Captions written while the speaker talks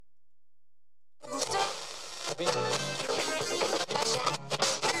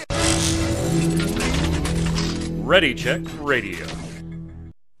Ready Check Radio.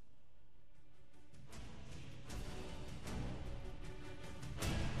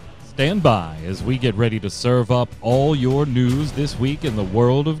 Stand by as we get ready to serve up all your news this week in the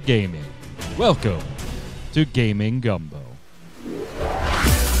world of gaming. Welcome to Gaming Gumbo.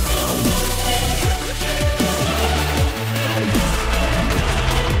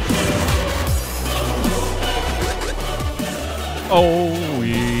 Oh,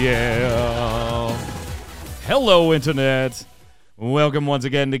 yeah. Hello, Internet. Welcome once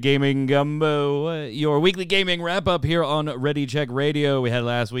again to Gaming Gumbo, your weekly gaming wrap-up here on Ready Check Radio. We had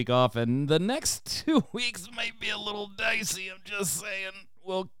last week off, and the next 2 weeks might be a little dicey. I'm just saying.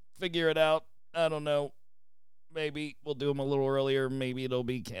 We'll figure it out. I don't know. Maybe we'll do them a little earlier. Maybe it'll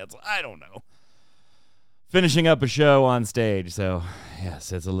be canceled. I don't know. Finishing up a show on stage, so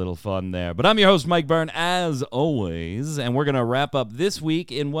yes, it's a little fun there. But I'm your host, Mike Byrne, as always, and we're going to wrap up this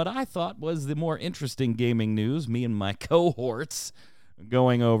week in what I thought was the more interesting gaming news. Me and my cohorts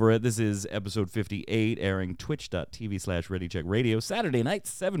going over it. This is episode 58, airing twitch.tv/ReadyCheckRadio, Saturday night,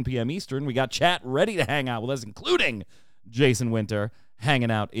 7 p.m. Eastern. We got chat ready to hang out with us, including Jason Winter, hanging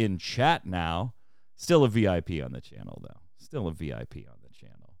out in chat now. Still a VIP on the channel, though. Still a VIP on the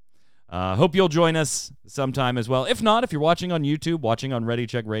channel. Hope you'll join us sometime as well. If not, if you're watching on YouTube, watching on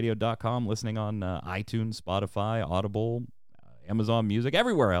ReadyCheckRadio.com, listening on iTunes, Spotify, Audible, Amazon Music,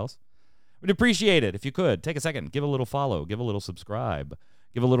 everywhere else, we'd appreciate it if you could. Take a second, give a little follow, give a little subscribe,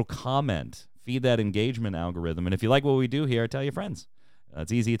 give a little comment, feed that engagement algorithm. And if you like what we do here, tell your friends.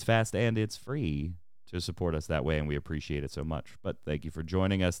 It's easy, it's fast, and it's free to support us that way, and we appreciate it so much. But thank you for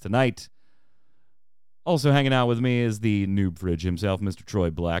joining us tonight. Also hanging out with me is the noob fridge himself, Mr. Troy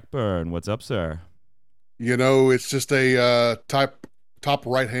Blackburn. What's up, sir? You know, it's just a top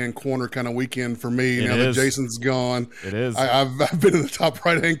right-hand corner kind of weekend for me now that Jason's gone. It is. I've been in the top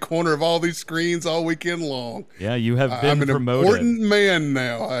right-hand corner of all these screens all weekend long. Yeah, you have been promoted. I'm an important man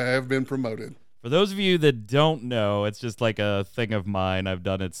now. I have been promoted. For those of you that don't know, it's just like a thing of mine. I've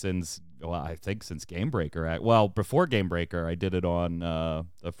done it since, I think since Game Breaker. Well, before Game Breaker, I did it on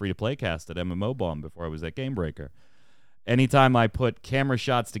a free-to-play cast at MMO Bomb before I was at Game Breaker. Anytime I put camera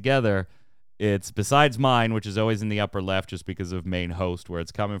shots together, it's besides mine, which is always in the upper left just because of main host, where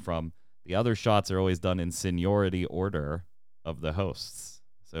it's coming from. The other shots are always done in seniority order of the hosts.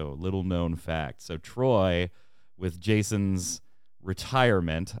 So, little-known fact. So, Troy, with Jason's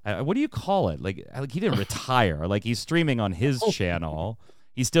retirement, what do you call it? Like he didn't retire. Like he's streaming on his channel.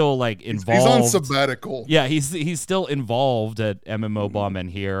 He's still like involved. He's on sabbatical. Yeah, he's still involved at MMO Bomb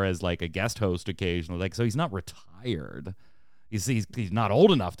and here as like a guest host occasionally. Like so, he's not retired. He's not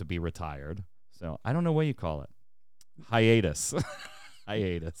old enough to be retired. So I don't know what you call it. Hiatus.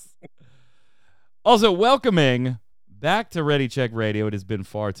 Hiatus. Also, welcoming back to Ready Check Radio. It has been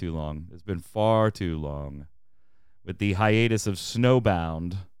far too long. It's been far too long. With the hiatus of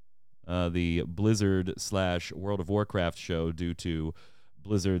Snowbound, the Blizzard/World of Warcraft show due to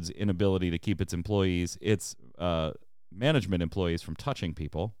Blizzard's inability to keep its management employees from touching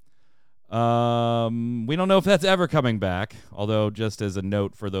people. We don't know if that's ever coming back, although just as a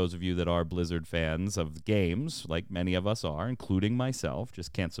note for those of you that are Blizzard fans of games, like many of us are, including myself,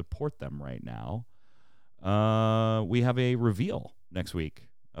 just can't support them right now. We have a reveal next week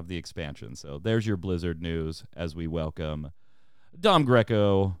of the expansion. So there's your Blizzard news as we welcome Dom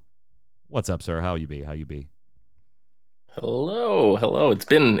Greco. What's up, sir? How you be? Hello. It's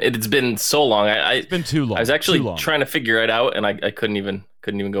been so long. It's been too long. I was actually trying to figure it out, and I couldn't even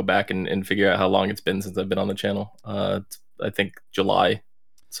go back and figure out how long it's been since I've been on the channel. I think July,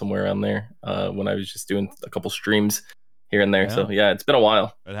 somewhere around there, when I was just doing a couple streams here and there. Yeah. So yeah, it's been a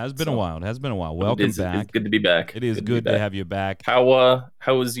while. It has been a while. Welcome back. It's good to be back. It is good to have you back.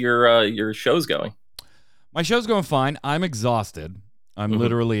 How is your shows going? My show's going fine. I'm exhausted. I'm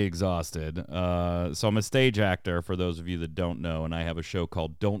literally exhausted. So I'm a stage actor, for those of you that don't know, and I have a show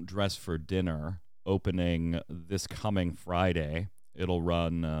called Don't Dress for Dinner, opening this coming Friday. It'll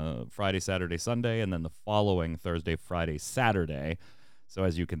run Friday, Saturday, Sunday, and then the following Thursday, Friday, Saturday. So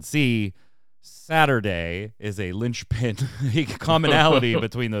as you can see, Saturday is a linchpin commonality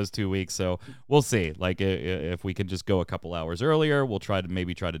between those 2 weeks. So we'll see. Like if we can just go a couple hours earlier, we'll try to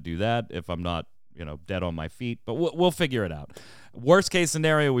do that if I'm not, dead on my feet. But we'll figure it out. Worst case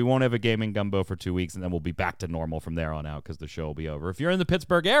scenario, we won't have a Gaming Gumbo for 2 weeks, and then we'll be back to normal from there on out because the show will be over. If you're in the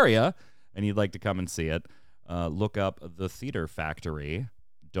Pittsburgh area and you'd like to come and see it, look up The Theater Factory.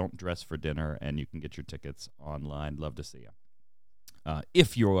 Don't Dress for Dinner, and you can get your tickets online. Love to see you.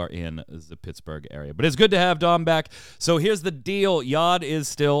 if you are in the Pittsburgh area. But it's good to have Dom back. So here's the deal. Yod is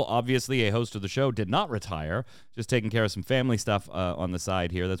still obviously a host of the show, did not retire, just taking care of some family stuff on the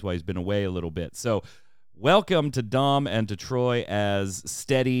side here. That's why he's been away a little bit. So welcome to Dom and to Troy as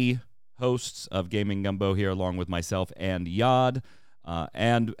steady hosts of Gaming Gumbo here, along with myself and Yod.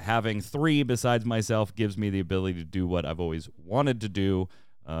 And having three besides myself gives me the ability to do what I've always wanted to do,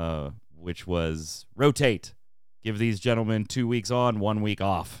 which was rotate. Give these gentlemen 2 weeks on, 1 week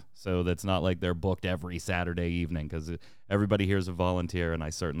off. So that's not like they're booked every Saturday evening, because everybody here is a volunteer, and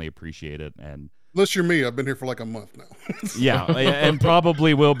I certainly appreciate it. And unless you're me, I've been here for like a month now. Yeah, and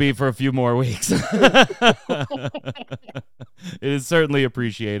probably will be for a few more weeks. It is certainly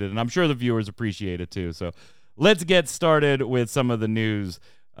appreciated, and I'm sure the viewers appreciate it too. So let's get started with some of the news.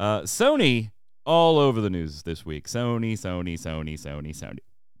 Sony, all over the news this week. Sony.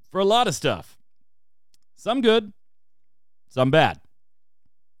 For a lot of stuff. Some good, some bad.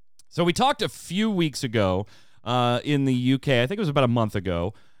 So we talked a few weeks ago in the UK, I think it was about a month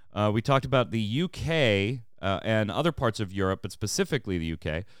ago, we talked about the UK and other parts of Europe, but specifically the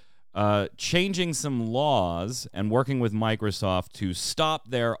UK, changing some laws and working with Microsoft to stop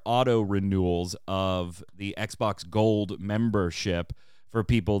their auto renewals of the Xbox Gold membership for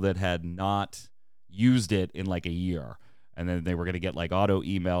people that had not used it in like a year. And then they were going to get like auto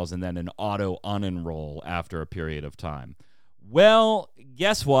emails and then an auto unenroll after a period of time. Well,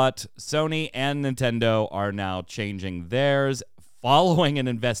 guess what? Sony and Nintendo are now changing theirs following an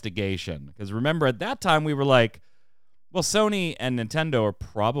investigation. Because remember, at that time, we were like, well, Sony and Nintendo are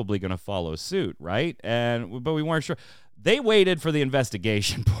probably going to follow suit, right? But we weren't sure. They waited for the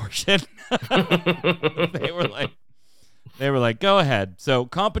investigation portion. They were like, go ahead. So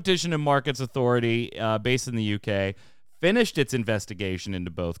Competition and Markets Authority, based in the UK, finished its investigation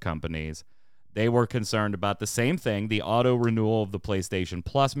into both companies. They were concerned about the same thing, the auto renewal of the PlayStation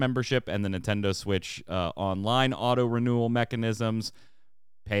Plus membership and the Nintendo Switch online auto renewal mechanisms,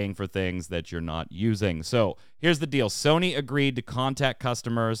 paying for things that you're not using. So here's the deal. Sony agreed to contact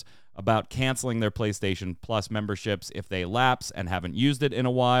customers about canceling their PlayStation Plus memberships if they lapse and haven't used it in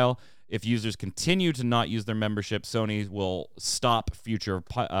a while. If users continue to not use their membership, Sony will stop future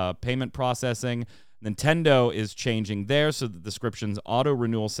payment processing. Nintendo is changing theirs so that the subscription's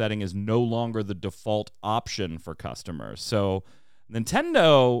auto-renewal setting is no longer the default option for customers. So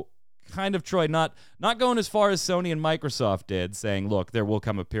Nintendo kind of, Troy, not going as far as Sony and Microsoft did, saying, look, there will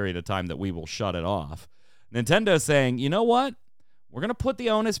come a period of time that we will shut it off. Nintendo saying, you know what? We're going to put the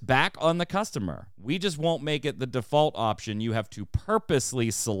onus back on the customer. We just won't make it the default option. You have to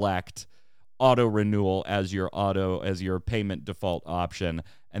purposely select auto-renewal as your payment default option.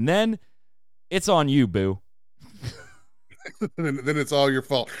 And then it's on you, boo. Then it's all your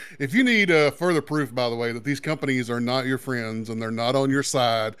fault. If you need further proof, by the way, that these companies are not your friends and they're not on your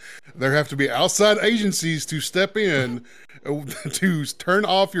side, there have to be outside agencies to step in to turn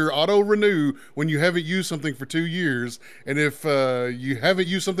off your auto renew when you haven't used something for 2 years. And if you haven't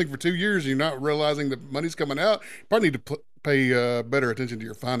used something for 2 years and you're not realizing that money's coming out, you probably need to pay better attention to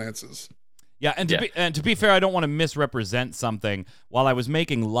your finances. Yeah, and to be fair, I don't want to misrepresent something. While I was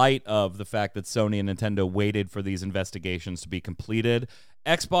making light of the fact that Sony and Nintendo waited for these investigations to be completed,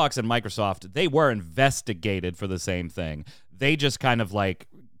 Xbox and Microsoft, they were investigated for the same thing. They just kind of like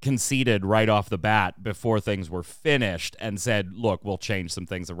conceded right off the bat before things were finished and said, look, we'll change some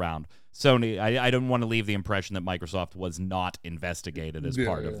things around. Sony, I don't want to leave the impression that Microsoft was not investigated as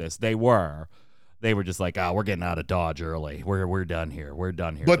part of this. They were. They were just like, we're getting out of Dodge early. We're done here. We're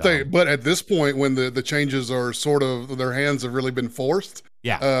done here. But at this point, when the changes are sort of, their hands have really been forced.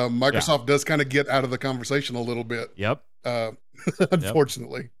 Yeah. Microsoft does kind of get out of the conversation a little bit. Yep.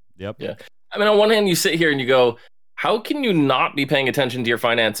 Unfortunately. Yep. Yeah. I mean, on one hand, you sit here and you go, how can you not be paying attention to your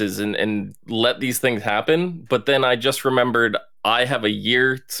finances and let these things happen? But then I just remembered I have a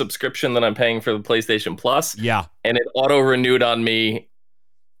year subscription that I'm paying for the PlayStation Plus. Yeah. And it auto renewed on me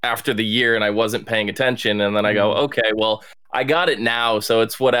after the year and I wasn't paying attention. And then I go, okay, well, I got it now, so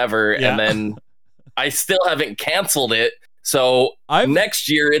it's whatever. Yeah. And then I still haven't canceled it. So next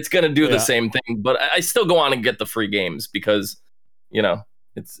year it's going to do the same thing, but I still go on and get the free games because, you know,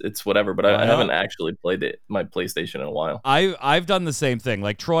 it's whatever, but I haven't actually played my PlayStation in a while. I've done the same thing.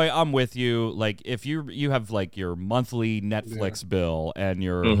 Like, Troy, I'm with you. Like, if you have like your monthly Netflix bill and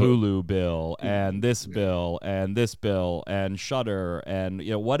your Hulu bill and this bill and this bill and Shudder and,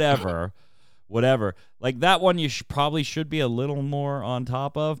 you know, whatever, like that one you probably should be a little more on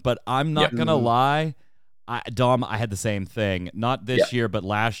top of, but I'm not going to lie. Dom, I had the same thing. Not this year, but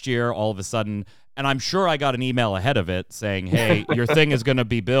last year, all of a sudden. And I'm sure I got an email ahead of it saying, hey, your thing is going to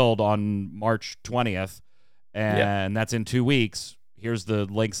be billed on March 20th, and that's in 2 weeks. here's the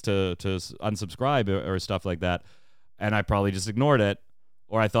links to unsubscribe or stuff like that. And I probably just ignored it.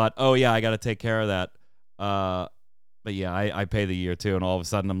 Or I thought, oh, yeah, I got to take care of that. But yeah, I pay the year too. And all of a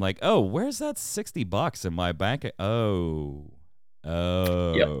sudden I'm like, oh, where's that $60 in my bank? Oh,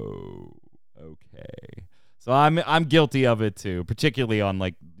 Yep. okay. So I'm guilty of it too, particularly on,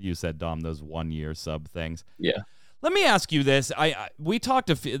 like you said, Dom, those 1 year sub things. Yeah. Let me ask you this. We talked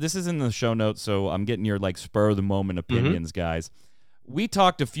this is in the show notes, so I'm getting your like spur of the moment opinions, guys. We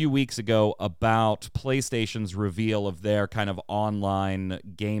talked a few weeks ago about PlayStation's reveal of their kind of online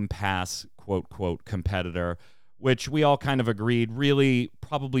Game Pass quote competitor, which we all kind of agreed really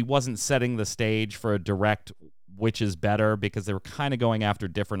probably wasn't setting the stage for a direct which is better, because they were kind of going after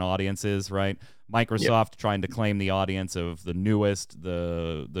different audiences, right? Microsoft trying to claim the audience of the newest,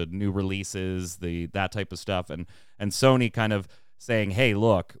 the new releases, that type of stuff, and Sony kind of saying, hey,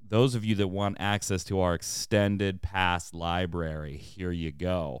 look, those of you that want access to our extended pass library, here you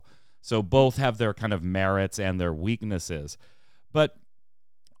go. So both have their kind of merits and their weaknesses. But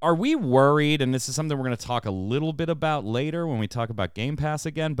are we worried, and this is something we're going to talk a little bit about later when we talk about Game Pass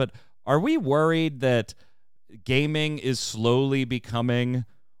again, but are we worried that gaming is slowly becoming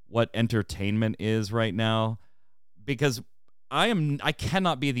what entertainment is right now? Because I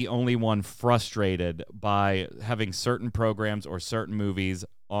cannot be the only one frustrated by having certain programs or certain movies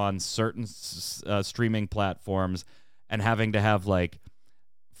on certain streaming platforms and having to have like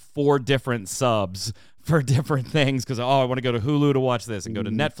 4 different subs for different things, because I want to go to Hulu to watch this and go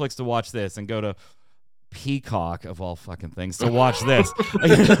to Netflix to watch this and go to Peacock of all fucking things to watch this.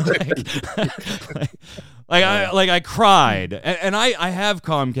 I cried, and I have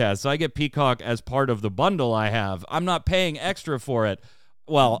Comcast, so I get Peacock as part of the bundle I have. I'm not paying extra for it.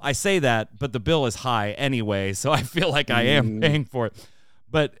 Well, I say that, but the bill is high anyway, so I feel like I am paying for it.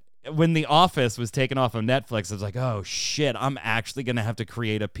 But when The Office was taken off of Netflix, I was like, oh shit, I'm actually gonna have to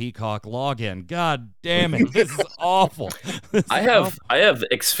create a Peacock login. God damn it, this is awful. I have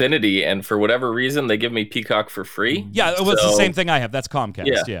Xfinity, and for whatever reason, they give me Peacock for free. Yeah, it was the same thing I have. That's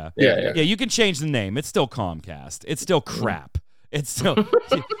Comcast. Yeah. Yeah. You can change the name. It's still Comcast. It's still crap. It's still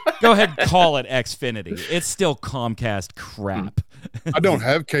go ahead and call it Xfinity. It's still Comcast crap. I don't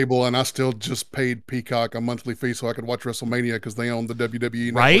have cable, and I still just paid Peacock a monthly fee so I could watch WrestleMania because they own the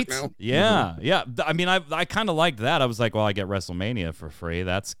WWE right? network now. Yeah, yeah. I mean, I kind of liked that. I was like, well, I get WrestleMania for free.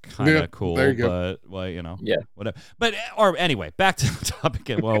 That's kind of cool. There you go. But well, whatever. But anyway, back to the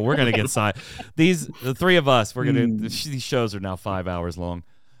topic. Well, we're gonna get the 3 of us. We're gonna. These shows are now 5 hours long.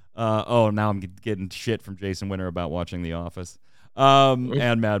 Now I'm getting shit from Jason Winter about watching The Office.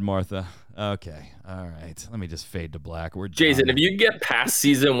 And Mad Martha. Okay, all right. Let me just fade to black. We're Jason, done. if you get past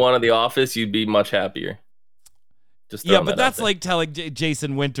season 1 of The Office, you'd be much happier. Just but that's like telling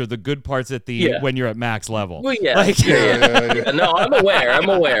Jason Winter the good parts at when you're at max level. Well, yeah, like, yeah. No, I'm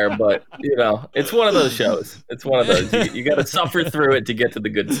aware, but it's one of those shows. It's one of those. You got to suffer through it to get to the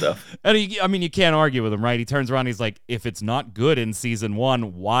good stuff. And you can't argue with him, right? He turns around, he's like, if it's not good in season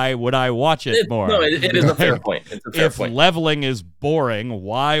 1, why would I watch it more? No, it is a fair point. It's a fair point. If leveling is boring,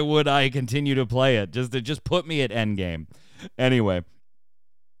 why would I continue to play it? Just put me at endgame. Anyway.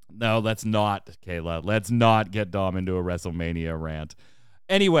 No, let's not, Kayla. Let's not get Dom into a WrestleMania rant.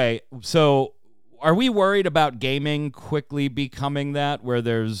 Anyway, so are we worried about gaming quickly becoming that, where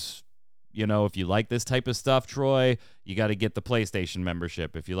there's, if you like this type of stuff, Troy, you got to get the PlayStation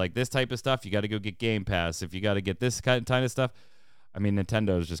membership. If you like this type of stuff, you got to go get Game Pass. If you got to get this kind of stuff, I mean,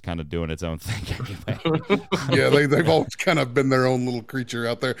 Nintendo's just kind of doing its own thing anyway. Yeah, they've always kind of been their own little creature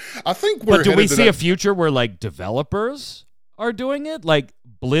out there. I think But do we see a future where, like, developers are doing it? Like,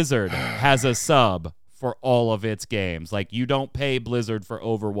 Blizzard has a sub for all of its games. Like, you don't pay Blizzard for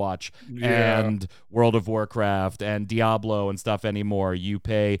Overwatch and World of Warcraft and Diablo and stuff anymore. You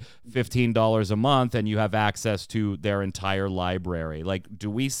pay $15 a month and you have access to their entire library. Like, do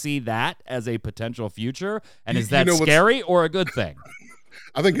we see that as a potential future? And is that scary or a good thing?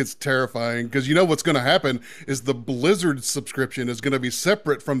 I think it's terrifying because what's going to happen is the Blizzard subscription is going to be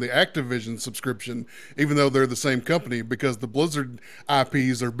separate from the Activision subscription, even though they're the same company, because the Blizzard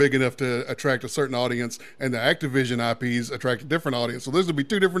IPs are big enough to attract a certain audience and the Activision IPs attract a different audience. So there's going to be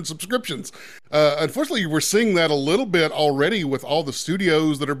 2 different subscriptions. Unfortunately, we're seeing that a little bit already with all the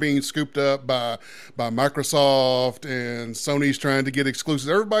studios that are being scooped up by Microsoft, and Sony's trying to get exclusives.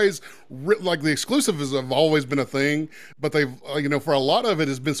 Everybody's like, the exclusives have always been a thing, but they've, for a lot of it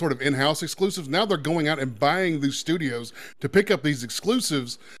has been sort of in-house exclusives. Now they're going out and buying these studios to pick up these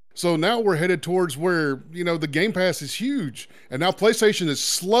exclusives. So now we're headed towards where, the Game Pass is huge. And now PlayStation is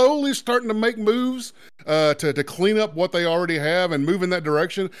slowly starting to make moves to clean up what they already have and move in that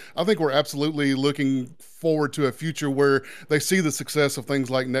direction, I think we're absolutely looking forward to a future where they see the success of things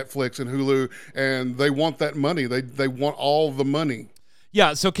like Netflix and Hulu, and they want that money. They want all the money.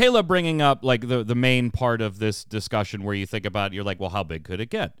 Yeah, so Caleb bringing up like the main part of this discussion where you think about, you're like, well, how big could it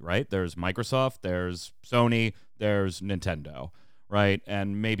get, right? There's Microsoft, there's Sony, there's Nintendo, right?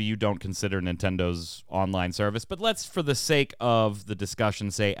 And maybe you don't consider Nintendo's online service, but let's, for the sake of the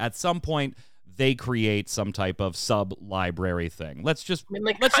discussion, say at some point they create some type of sub-library thing. Let's just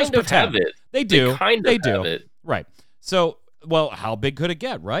let's just pretend. Have it. They do. They do. Have it. Right. So, well, how big could it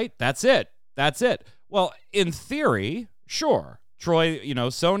get, right? That's it. Well, in theory, sure. Troy,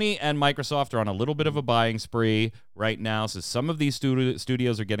 Sony and Microsoft are on a little bit of a buying spree right now, so some of these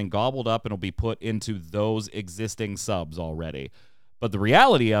studios are getting gobbled up and will be put into those existing subs already. But the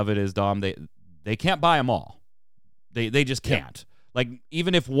reality of it is, Dom, they can't buy them all. They just can't. Yep. Like,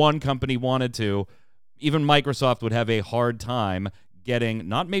 even if one company wanted to, even Microsoft would have a hard time getting,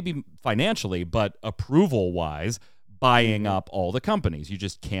 not maybe financially, but approval-wise, buying up all the companies. You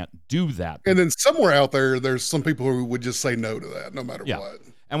just can't do that. And then somewhere out there, there's some people who would just say no to that, no matter what.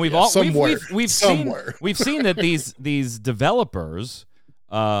 And we've seen that these developers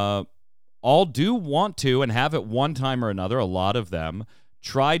all do want to, and have at one time or another, a lot of them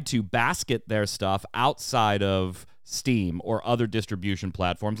tried to basket their stuff outside of Steam or other distribution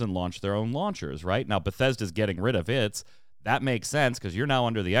platforms and launch their own launchers. Right now, Bethesda's getting rid of its. That makes sense because you're now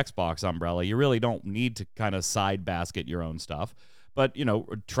under the Xbox umbrella. You really don't need to kind of side basket your own stuff. But,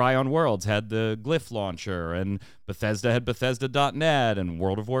 Try on Worlds had the Glyph launcher, and Bethesda had Bethesda.net, and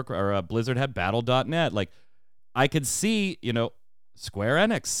World of Warcraft, or Blizzard had Battle.net. Like, I could see, Square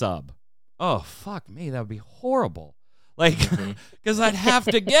Enix sub. Oh, fuck me. That would be horrible. Like, because I'd have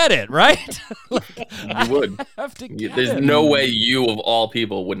to get it, right? You would. There's no way you, of all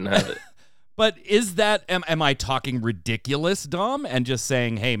people, wouldn't have it. But is that, am I talking ridiculous, Dom, and just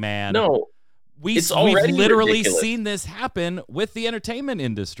saying, hey, man, no, we've literally ridiculous. Seen this happen with the entertainment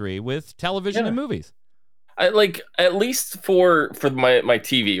industry, with television and movies. I like, at least for my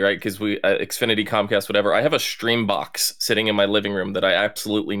TV, right? Because we Xfinity, Comcast, whatever. I have a stream box sitting in my living room that I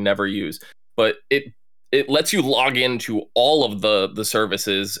absolutely never use, but it lets you log into all of the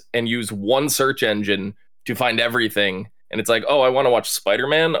services and use one search engine to find everything. And it's like, oh, I want to watch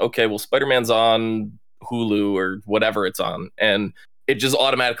Spider-Man. Okay, well, Spider-Man's on Hulu or whatever it's on. And it just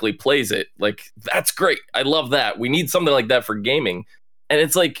automatically plays it. Like, that's great. I love that. We need something like that for gaming. And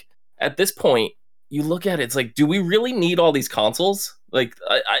it's like, at this point, you look at it, it's like, do we really need all these consoles? Like,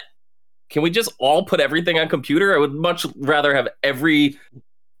 can we just all put everything on computer? I would much rather have every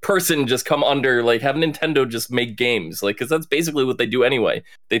person just come under, like, have Nintendo just make games. Like, because that's basically what they do anyway.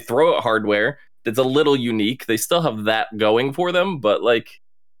 They throw out hardware that's a little unique. They still have that going for them, but like,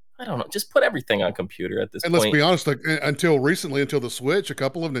 I don't know, just put everything on computer at this point. And let's be honest, like, until the Switch, a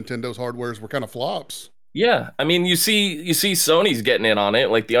couple of Nintendo's hardwares were kind of flops. Yeah, I mean, you see Sony's getting in on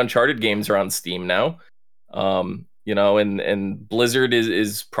it. Like, the Uncharted games are on Steam now. And Blizzard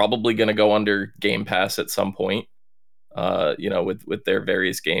is probably going to go under Game Pass at some point. With their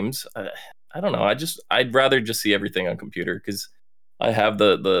various games. I don't know. I'd rather just see everything on computer because I have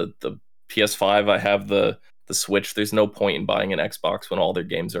the PS5, I have the Switch. There's no point in buying an Xbox when all their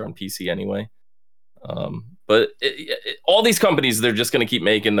games are on PC anyway. But all these companies, they're just going to keep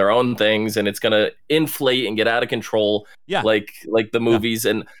making their own things, and it's going to inflate and get out of control. Yeah. Like the movies.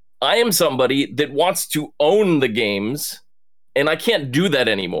 Yeah. And I am somebody that wants to own the games, and I can't do that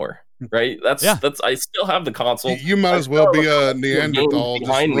anymore. Right? That's I still have the console. You might as well be a Neanderthal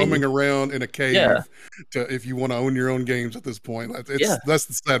just roaming around in a cave if you want to own your own games at this point. That's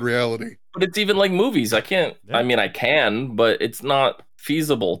the sad reality. But it's even like movies. I can't. I mean, I can, but it's not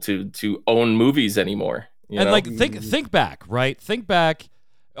feasible to own movies anymore. And like, think back, right? Think back.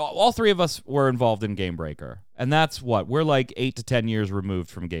 All three of us were involved in Game Breaker, and that's what we're like 8 to 10 years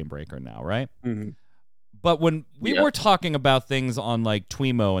removed from Game Breaker now, right? Mm-hmm. But when we were talking about things on like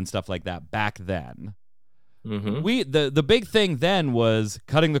Twimo and stuff like that back then, the big thing then was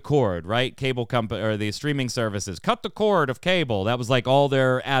cutting the cord, right? Cable company or the streaming services cut the cord of cable. That was like all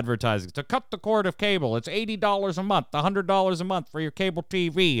their advertising to cut the cord of cable. It's $80 a month, $100 a month for your cable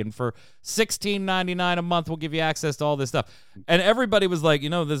TV, and for $16.99 a month we'll give you access to all this stuff. And everybody was like,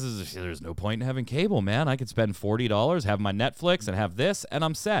 there's no point in having cable, man. I could spend $40, have my Netflix, and have this, and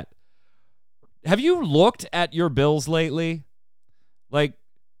I'm set. Have you looked at your bills lately? Like,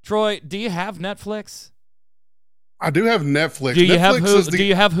 Troy, do you have Netflix? I do have Netflix. Do you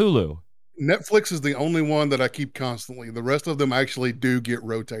have Hulu? Netflix is the only one that I keep constantly. The rest of them actually do get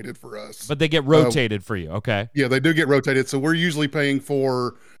rotated for us. But they get rotated for you, okay? Yeah, they do get rotated. So we're usually paying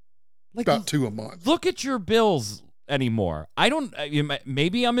for Like about 2 a month. Look at your bills anymore. I don't.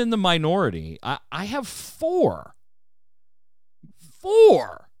 Maybe I'm in the minority. I have 4.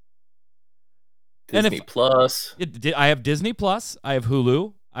 4. Disney Plus. I have Disney Plus. I have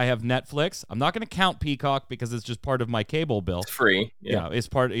Hulu. I have Netflix. I'm not going to count Peacock because it's just part of my cable bill. It's free. Yeah, it's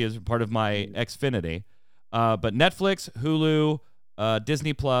part of my Xfinity. But Netflix, Hulu,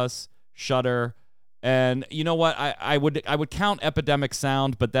 Disney Plus, Shudder, and you know what? I would count Epidemic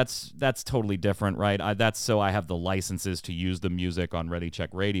Sound, but that's totally different, right? That's so I have the licenses to use the music on Ready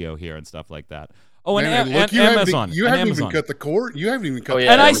Check Radio here and stuff like that. Oh, and Amazon. You haven't even cut the cord. You haven't even cut.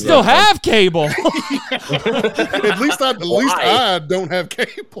 And I still have cable. At least I don't have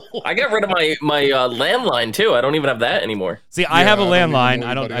cable. I got rid of my landline too. I don't even have that anymore. See, I have a landline.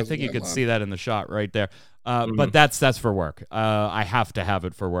 I think you could see that in the shot right there. But that's for work. I have to have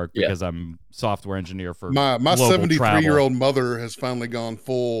it for work because I'm software engineer for my 73-year-old mother has finally gone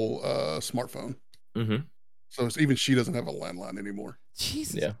full smartphone. Mm-hmm. So even she doesn't have a landline anymore.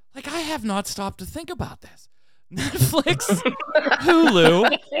 Jesus. Yeah. Like, I have not stopped to think about this. Netflix,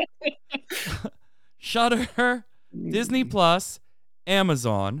 Hulu, Shudder, Disney Plus,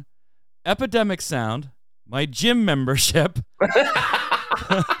 Amazon, Epidemic Sound, my gym membership. But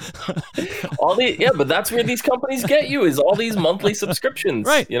that's where these companies get you, is all these monthly subscriptions.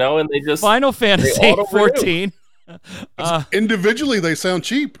 Right. You know, and they just Final Fantasy 14. Individually, they sound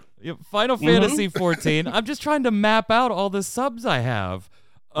cheap. Final Fantasy 14. I'm just trying to map out all the subs I have.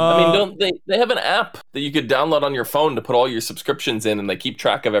 Don't they have an app that you could download on your phone to put all your subscriptions in, and they keep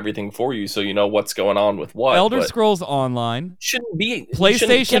track of everything for you, so you know what's going on with what. Elder Scrolls Online. Shouldn't be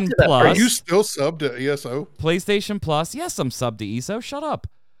PlayStation Plus. Are you still subbed to ESO? PlayStation Plus. Yes, I'm subbed to ESO. Shut up.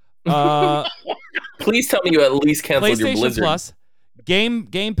 Please tell me you at least canceled your PlayStation Blizzard. Plus.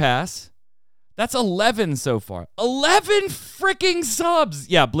 Game Pass. That's 11 so far. 11 freaking subs.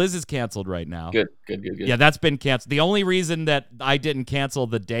 Yeah, Blizz is canceled right now. Good. Yeah, that's been canceled. The only reason that I didn't cancel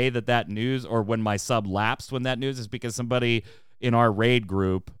the day that news, or when my sub lapsed when that news, is because somebody in our raid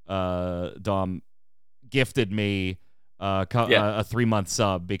group, Dom, gifted me a 3-month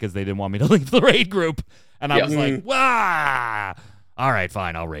sub because they didn't want me to leave the raid group. And I was like, wah! All right,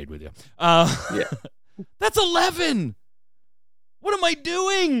 fine, I'll raid with you. That's 11. What am I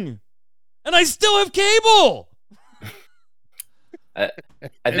doing? And I still have cable. I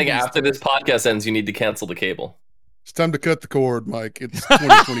think after this podcast ends, you need to cancel the cable. It's time to cut the cord, Mike. It's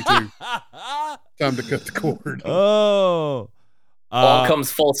 2022. Time to cut the cord. Oh. All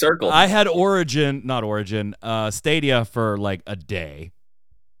comes full circle. I had Stadia for like a day.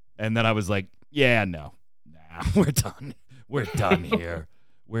 And then I was like, nah, we're done. We're done here.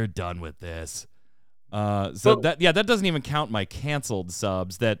 We're done with this. That doesn't even count my canceled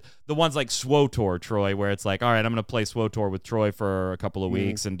subs. That the ones like SWOTOR, Troy, where it's like, all right, I'm gonna play SWOTOR with Troy for a couple of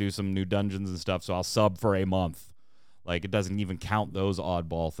weeks and do some new dungeons and stuff, so I'll sub for a month. Like, it doesn't even count those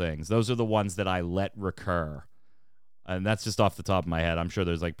oddball things. Those are the ones that I let recur, and that's just off the top of my head. I'm sure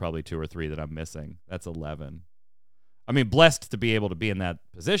there's like probably 2 or 3 that I'm missing. That's 11. I mean, blessed to be able to be in that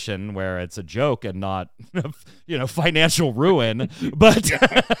position where it's a joke and not, financial ruin. But,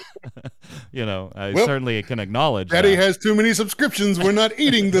 I certainly can acknowledge Daddy has too many subscriptions. We're not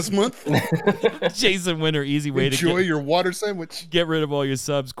eating this month. Jason Winter, easy way Enjoy your water sandwich. Get rid of all your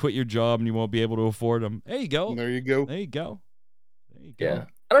subs, quit your job, and you won't be able to afford them. There you go. There you go. Yeah.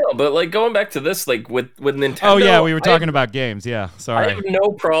 I don't know, but like going back to this, like with Nintendo. Oh yeah, we were talking about games. Yeah, sorry. I have no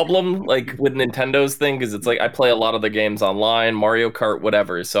problem like with Nintendo's thing because it's like I play a lot of the games online, Mario Kart,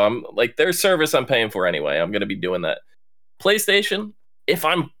 whatever. So I'm like their service I'm paying for anyway. I'm gonna be doing that. PlayStation, if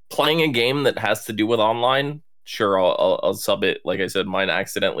I'm playing a game that has to do with online, sure I'll sub it. Like I said, mine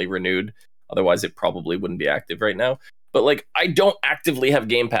accidentally renewed. Otherwise, it probably wouldn't be active right now. But like I don't actively have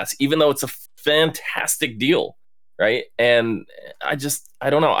Game Pass, even though it's a fantastic deal. Right. And I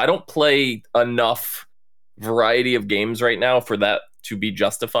don't know. I don't play enough variety of games right now for that to be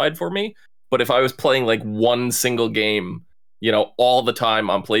justified for me. But if I was playing like one single game, all the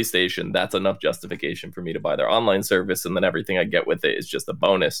time on PlayStation, that's enough justification for me to buy their online service. And then everything I get with it is just a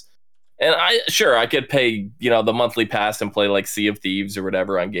bonus. And I could pay, the monthly pass and play like Sea of Thieves or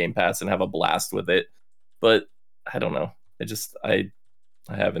whatever on Game Pass and have a blast with it. But I don't know. I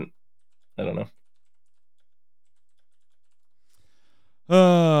haven't. I don't know.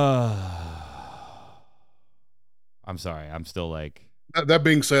 I'm sorry. I'm still like. That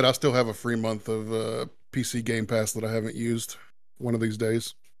being said, I still have a free month of PC Game Pass that I haven't used one of these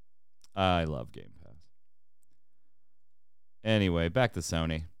days. I love Game Pass. Anyway, back to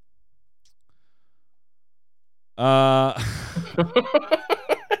Sony. One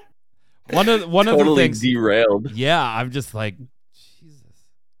of the things derailed. Yeah, I'm just like, Jesus.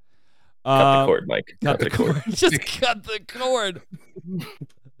 Cut the cord, Mike. Cut the cord. Just cut the cord.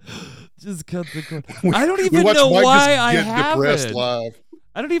 Just cut the cord. I don't even know why I have it. Live.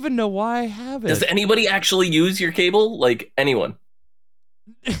 I don't even know why I have it. Does anybody actually use your cable? Like anyone?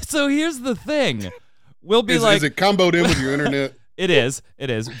 So here's the thing. We'll be is it comboed in with your internet? It is.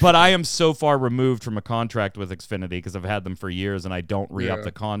 But I am so far removed from a contract with Xfinity because I've had them for years and I don't re-up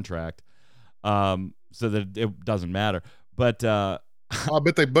the contract, so that it doesn't matter. But I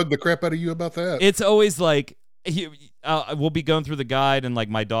bet they bugged the crap out of you about that. It's always like we'll be going through the guide and like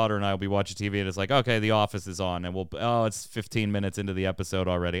my daughter and I will be watching TV and it's like, okay, The Office is on and it's 15 minutes into the episode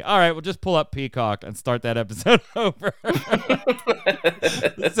already. All right, we'll just pull up Peacock and start that episode over.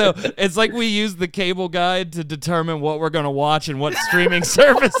 So it's like we use the cable guide to determine what we're going to watch and what streaming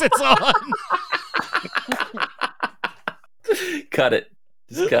service it's on. Cut it.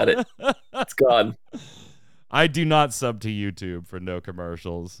 Just cut it. It's gone. I do not sub to YouTube for no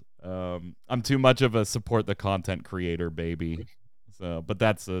commercials. I'm too much of a support the content creator baby. So, but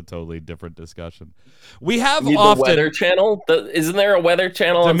that's a totally different discussion. We have the Weather Channel. Isn't there a Weather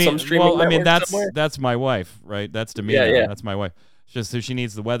Channel on some streaming network somewhere? That's my wife, right? That's Demina. Yeah. That's my wife. Just so she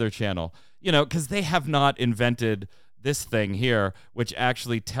needs the Weather Channel, because they have not invented this thing here, which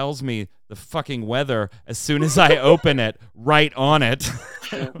actually tells me the fucking weather as soon as I open it, right on it.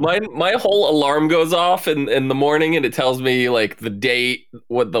 My whole alarm goes off in the morning, and it tells me like the date,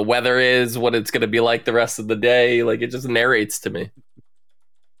 what the weather is, what it's going to be like the rest of the day. Like it just narrates to me.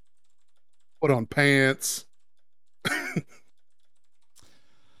 Put on pants.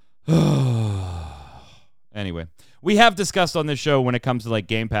 Anyway, we have discussed on this show when it comes to like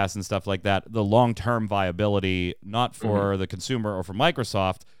Game Pass and stuff like that, the long-term viability, not for the consumer or for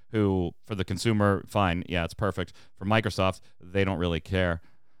Microsoft, who for the consumer, fine, yeah, it's perfect. For Microsoft, they don't really care.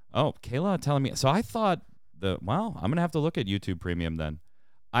 Oh, Kayla telling me. So I thought I'm going to have to look at YouTube Premium then.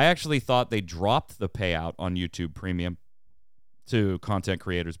 I actually thought they dropped the payout on YouTube Premium to content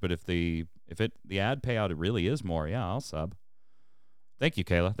creators, but if the ad payout, it really is more, yeah, I'll sub. Thank you,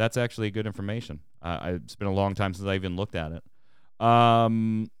 Kayla. That's actually good information. It's been a long time since I even looked at it.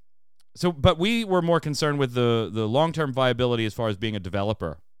 But we were more concerned with the long-term viability as far as being a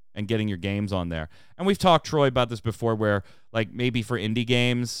developer and getting your games on there. And we've talked, Troy, about this before where, like, maybe for indie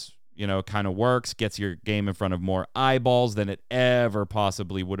games, it kind of works, gets your game in front of more eyeballs than it ever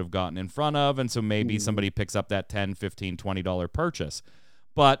possibly would have gotten in front of. And so maybe somebody picks up that $10, $15, $20 purchase.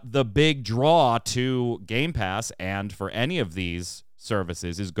 But the big draw to Game Pass and for any of these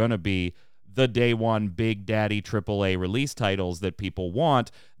services is going to be the day one big daddy AAA release titles that people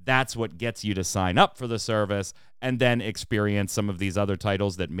want. That's what gets you to sign up for the service and then experience some of these other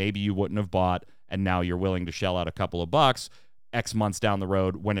titles that maybe you wouldn't have bought, and now you're willing to shell out a couple of bucks X months down the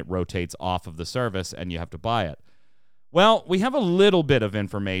road when it rotates off of the service and you have to buy it. Well, we have a little bit of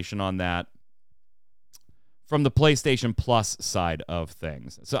information on that from the PlayStation Plus side of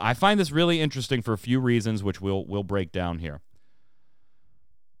things. So I find this really interesting for a few reasons, which we'll break down here.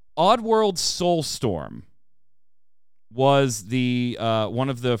 Oddworld Soulstorm was the one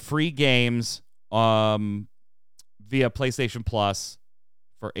of the free games via PlayStation Plus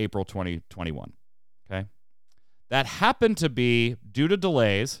for April 2021. Okay, that happened to be, due to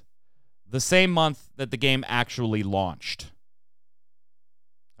delays, the same month that the game actually launched.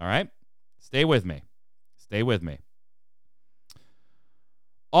 All right, stay with me. Stay with me.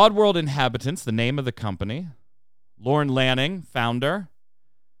 Oddworld Inhabitants, the name of the company, Lorne Lanning, founder,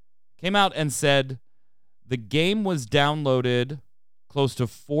 came out and said the game was downloaded close to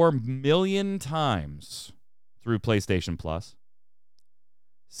 4 million times through PlayStation Plus,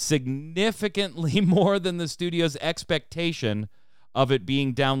 significantly more than the studio's expectation of it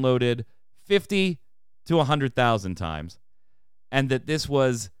being downloaded 50 to 100,000 times, and that this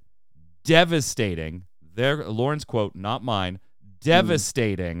was devastating. Lauren's quote, not mine,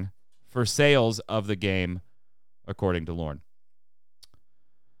 devastating for sales of the game, according to Lorne.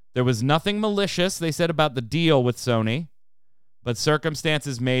 There was nothing malicious, they said, about the deal with Sony, but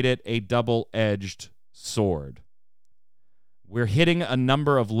circumstances made it a double-edged sword. We're hitting a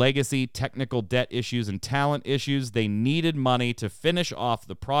number of legacy technical debt issues and talent issues. They needed money to finish off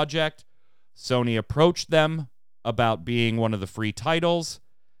the project. Sony approached them about being one of the free titles.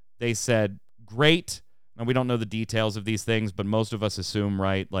 They said, great. Now, we don't know the details of these things, but most of us assume,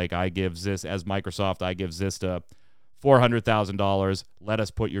 right, like I give Zist, as Microsoft, I give Zista $400,000. Let us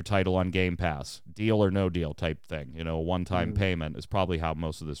put your title on Game Pass. Deal or no deal type thing. A one-time payment is probably how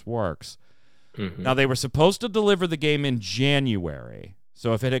most of this works. Mm-hmm. Now, they were supposed to deliver the game in January.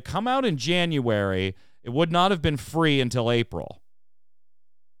 So if it had come out in January, it would not have been free until April.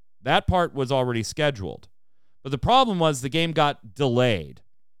 That part was already scheduled. But the problem was the game got delayed.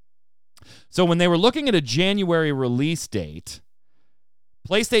 So when they were looking at a January release date,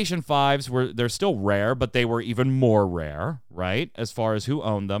 PlayStation 5s they're still rare, but they were even more rare, right, as far as who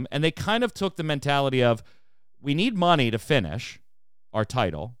owned them. And they kind of took the mentality of, we need money to finish our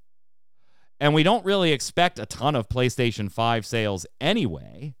title, and we don't really expect a ton of PlayStation 5 sales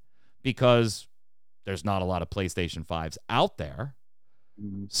anyway, because there's not a lot of PlayStation 5s out there.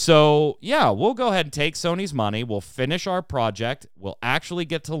 So, yeah, we'll go ahead and take Sony's money. We'll finish our project. We'll actually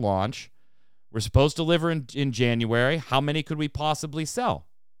get to launch. We're supposed to deliver in January. How many could we possibly sell?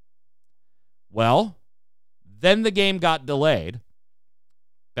 Well, then the game got delayed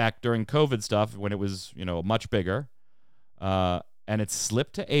back during COVID stuff when it was, much bigger. And it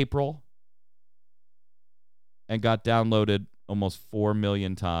slipped to April and got downloaded almost 4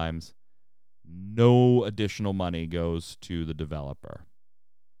 million times. No additional money goes to the developer.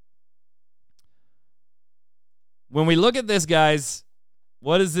 When we look at this, guys,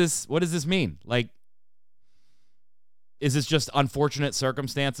 what does this mean? Like, is this just unfortunate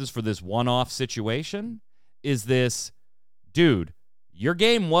circumstances for this one-off situation? Is this, dude, your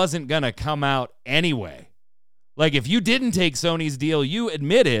game wasn't going to come out anyway. Like, if you didn't take Sony's deal, you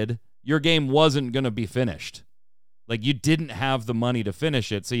admitted your game wasn't going to be finished. Like, you didn't have the money to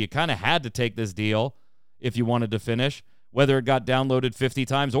finish it, so you kind of had to take this deal if you wanted to finish, whether it got downloaded 50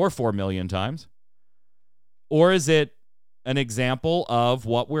 times or 4 million times. Or is it an example of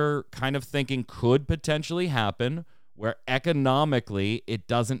what we're kind of thinking could potentially happen, where economically it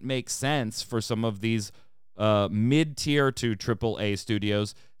doesn't make sense for some of these mid-tier to AAA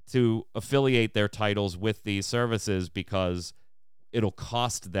studios to affiliate their titles with these services because it'll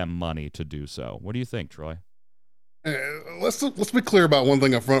cost them money to do so? What do you think, Troy? Let's be clear about one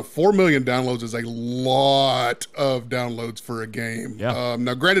thing up front. 4 million downloads is a lot of downloads for a game. Yeah.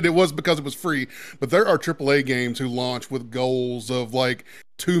 Now, granted, it was because it was free, but there are AAA games who launch with goals of like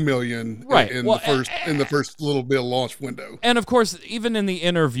 2 million in the first little bit of launch window. And of course, even in the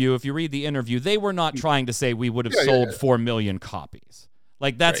interview, if you read the interview, they were not trying to say we would have sold 4 million copies.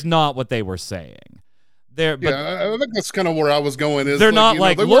 Like, that's not what they were saying. I think that's kind of where I was going. Is they're not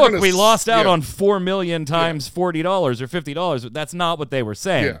like, look, we lost out on 4 million times $40 or $50. That's not what they were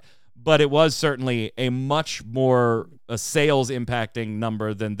saying. Yeah. But it was certainly a much more sales impacting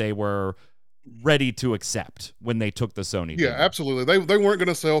number than they were ready to accept when they took the Sony deal. Yeah, absolutely. They weren't going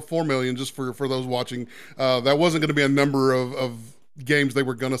to sell 4 million, just for those watching. That wasn't going to be a number of games they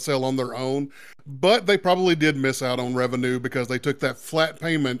were going to sell on their own, but they probably did miss out on revenue because they took that flat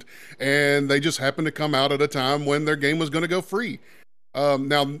payment and they just happened to come out at a time when their game was going to go free.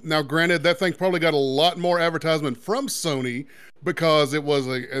 Now, granted, that thing probably got a lot more advertisement from Sony because it was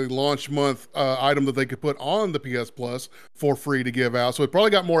a launch month item that they could put on the PS Plus for free to give out. So it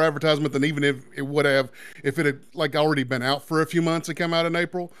probably got more advertisement than even if it would have if it had like already been out for a few months and come out in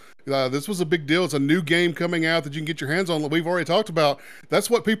April. This was a big deal. It's a new game coming out that you can get your hands on. We've already talked about. That's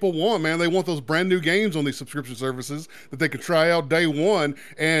what people want, man. They want those brand new games on these subscription services that they can try out day one,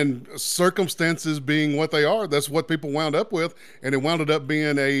 and circumstances being what they are, that's what people wound up with. And it wound up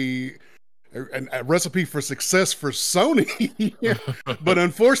being a recipe for success for Sony, but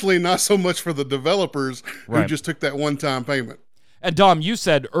unfortunately not so much for the developers who just took that one-time payment. And Dom, you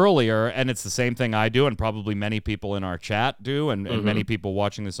said earlier, and it's the same thing I do, and probably many people in our chat do, and many people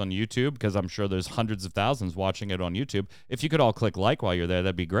watching this on YouTube, because I'm sure there's hundreds of thousands watching it on YouTube. If you could all click like while you're there,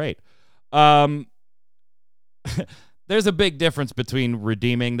 that'd be great. There's a big difference between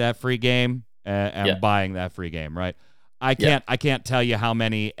redeeming that free game and buying that free game, right? I can't tell you how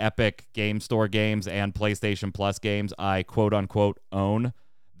many Epic Game Store games and PlayStation Plus games I quote unquote own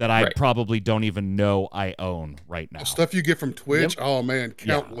that I probably don't even know I own right now. Stuff you get from Twitch, oh man,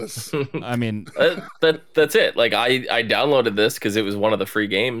 countless. Yeah. I mean, that's it. Like I downloaded this because it was one of the free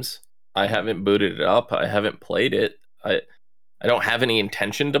games. I haven't booted it up. I haven't played it. I don't have any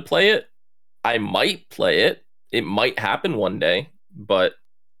intention to play it. I might play it. It might happen one day, but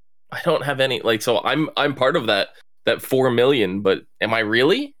I don't have any so I'm part of that 4 million, but am I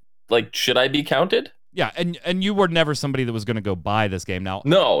really? Like, should I be counted? Yeah, and you were never somebody that was going to go buy this game. Now,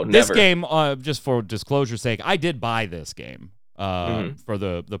 no, this never. game, just for disclosure's sake, I did buy this game for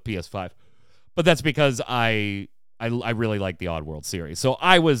the PS5, but that's because I really like the Oddworld series, so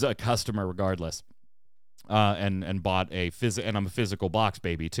I was a customer regardless, and bought and I'm a physical box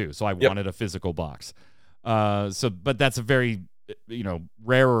baby too, so I wanted a physical box. But that's a very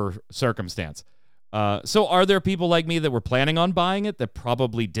rarer circumstance. So are there people like me that were planning on buying it that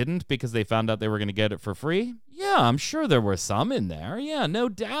probably didn't because they found out they were going to get it for free? Yeah, I'm sure there were some in there. Yeah, no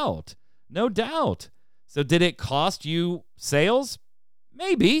doubt. No doubt. So did it cost you sales?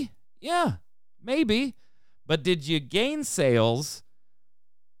 Maybe. Yeah, maybe. But did you gain sales?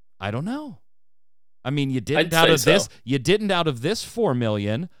 I don't know. I mean, you didn't I'd say so. You didn't out of this 4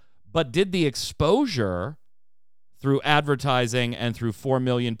 million, but did the exposure through advertising and through 4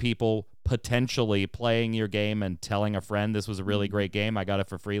 million people potentially playing your game and telling a friend this was a really great game. I got it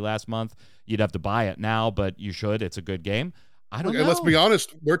for free last month. You'd have to buy it now, but you should. It's a good game. I don't know. Let's be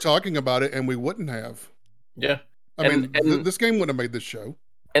honest. We're talking about it, and we wouldn't have. Yeah. I mean, this game wouldn't have made this show.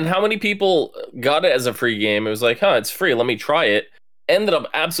 And how many people got it as a free game? It was like, it's free. Let me try it. Ended up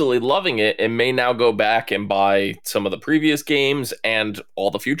absolutely loving it and may now go back and buy some of the previous games and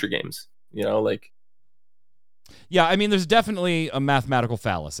all the future games. Yeah, I mean, there's definitely a mathematical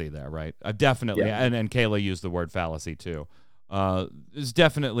fallacy there, right? Definitely. Yeah. And Kayla used the word fallacy too. There's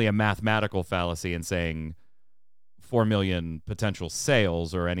definitely a mathematical fallacy in saying 4 million potential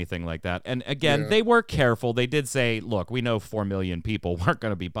sales or anything like that. And again, they were careful. They did say, look, we know 4 million people weren't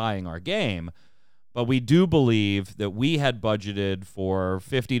going to be buying our game, but we do believe that we had budgeted for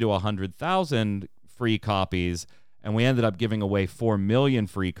 50 to 100,000 free copies, and we ended up giving away 4 million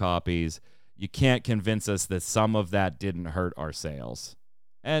free copies. You can't convince us that some of that didn't hurt our sales.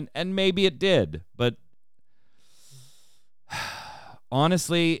 And maybe it did, but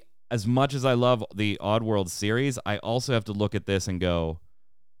honestly, as much as I love the Oddworld series, I also have to look at this and go,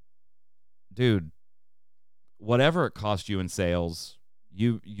 dude, whatever it cost you in sales,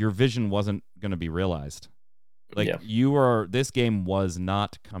 your vision wasn't going to be realized. This game was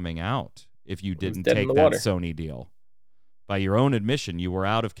not coming out if you didn't take that water. Sony deal. By your own admission, you were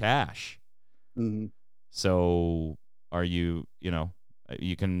out of cash. Mm-hmm. So are you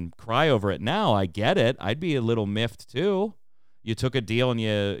you can cry over it now. I get it. I'd be a little miffed too. You took a deal and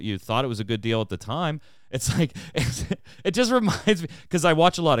you thought it was a good deal at the time. It's like, it just reminds me, because I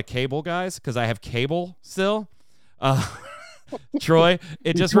watch a lot of cable guys, because I have cable still. Troy,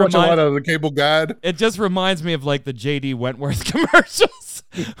 it just reminds a lot of the cable guide. It just reminds me of like the JD Wentworth commercials.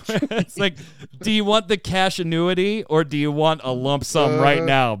 It's like, do you want the cash annuity or do you want a lump sum right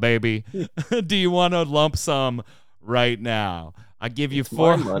now, baby? Do you want a lump sum right now? I give you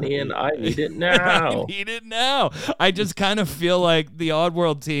more money and I need it now. I need it now. I just kind of feel like the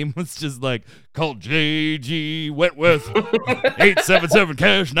Oddworld team was just like, call JG Wentworth, 877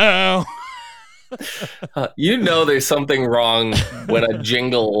 cash now. There's something wrong when a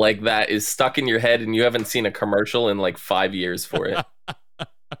jingle like that is stuck in your head and you haven't seen a commercial in like 5 years for it.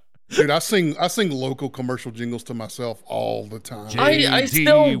 Dude, I sing local commercial jingles to myself all the time. I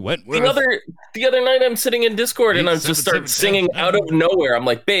still the other night I'm sitting in Discord and I just start singing out of nowhere. I'm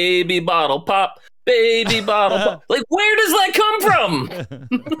like, baby bottle pop, baby bottle pop. Like, where does that come from?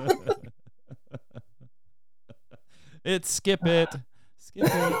 It's skip it.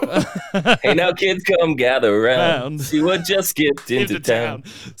 Hey now kids, come gather around. See what just skipped into town.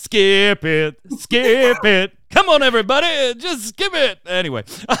 Skip it. Come on everybody, just skip it. Anyway.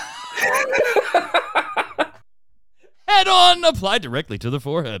 Head on, applied directly to the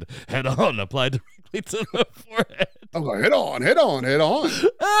forehead. Head on, applied directly to the forehead. I'm like, head on.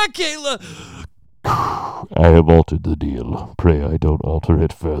 Kayla. I have altered the deal. Pray I don't alter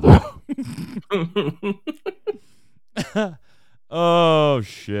it further. Oh,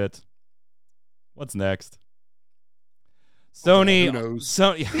 shit. What's next? Sony. Who knows?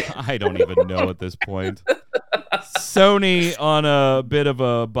 Sony. I don't even know at this point. Sony on a bit of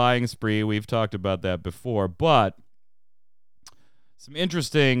a buying spree. We've talked about that before, but some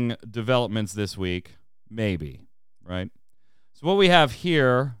interesting developments this week, maybe, right? So what we have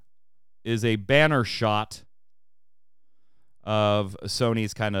here is a banner shot of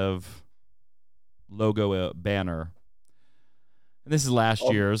Sony's kind of logo banner. And this is last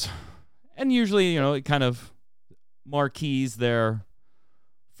year's. And usually, it kind of marquees their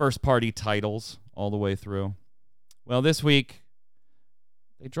first-party titles all the way through. Well, this week,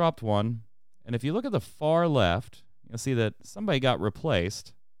 they dropped one. And if you look at the far left, you'll see that somebody got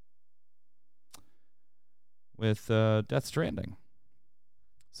replaced with Death Stranding.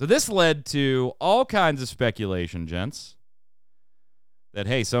 So this led to all kinds of speculation, gents, that,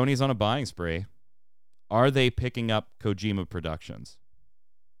 hey, Sony's on a buying spree. Are they picking up Kojima Productions?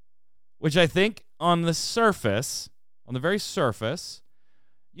 Which I think on the surface, on the very surface,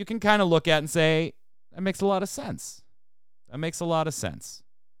 you can kind of look at and say, that makes a lot of sense. So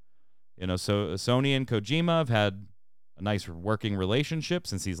Sony and Kojima have had a nice working relationship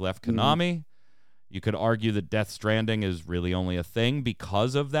since he's left Konami. You could argue that Death Stranding is really only a thing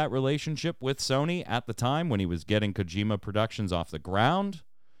because of that relationship with Sony at the time when he was getting Kojima Productions off the ground.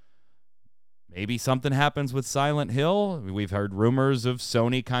 Maybe something happens with Silent Hill. We've heard rumors of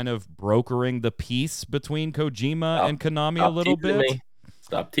Sony kind of brokering the peace between Kojima and Konami a little bit.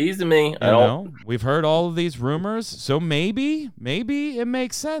 Stop teasing me. I You don't. know, we've heard all of these rumors, so maybe it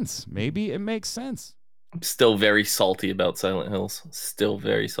makes sense. Maybe it makes sense. I'm still very salty about Silent Hills. Still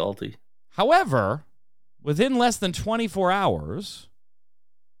very salty. However, within less than 24 hours,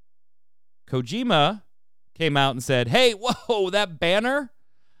 Kojima came out and said, "Hey, whoa, that banner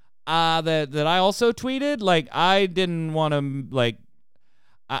that I also tweeted, like, I didn't want to, like,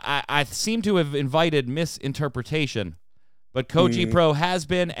 I seem to have invited misinterpretation, but Koji Pro has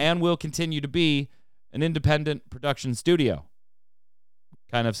been and will continue to be an independent production studio."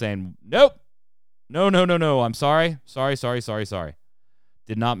 Kind of saying, nope, no, I'm sorry.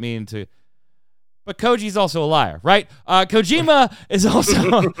 Did not mean to. But Koji's also a liar, right? Kojima is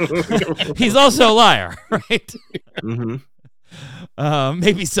also, he's also a liar, right? Mm-hmm.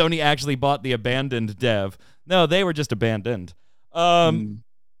 Maybe Sony actually bought the abandoned dev. No, they were just abandoned.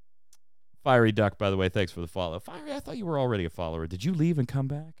 Fiery Duck, by the way, thanks for the follow. Fiery, I thought you were already a follower. Did you leave and come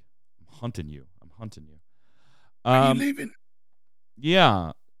back? I'm hunting you. Are you leaving?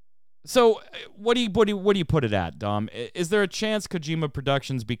 Yeah. So, what do you put it at, Dom? Is there a chance Kojima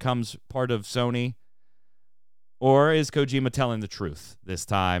Productions becomes part of Sony, or is Kojima telling the truth this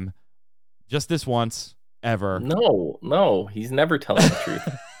time, just this once, ever? No, he's never telling the truth.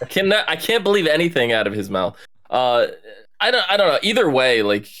 I can't believe anything out of his mouth. I don't know. Either way,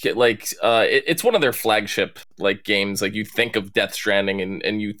 it's one of their flagship games. Like, you think of Death Stranding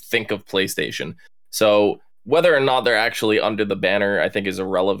and you think of PlayStation. So whether or not they're actually under the banner, I think is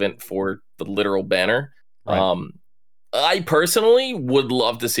irrelevant for the literal banner. Right. I personally would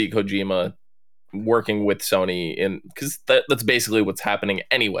love to see Kojima working with Sony, because that's basically what's happening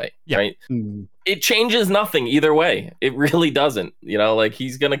anyway, right? Mm. It changes nothing either way. It really doesn't.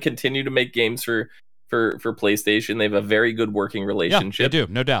 He's gonna continue to make games for PlayStation. They have a very good working relationship. Yeah, they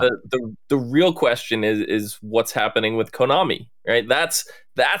do, no doubt. The real question is what's happening with Konami, right? That's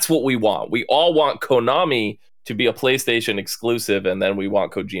what we want. We all want Konami to be a PlayStation exclusive, and then we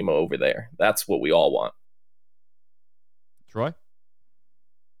want Kojima over there. That's what we all want. Troy?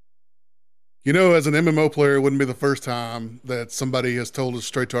 As an MMO player, it wouldn't be the first time that somebody has told us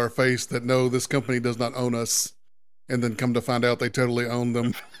straight to our face that, no, this company does not own us, and then come to find out they totally own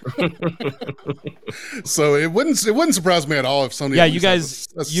them. So it wouldn't surprise me at all if Sony. Yeah, you guys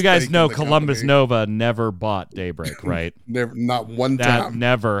know Columbus company. Nova never bought Daybreak, right? Never, not one time. That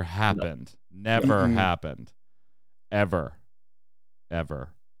never happened. No. Never happened. Ever. I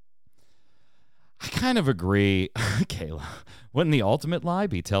kind of agree, Kayla. Wouldn't the ultimate lie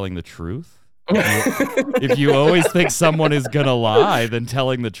be telling the truth? If you always think someone is going to lie, then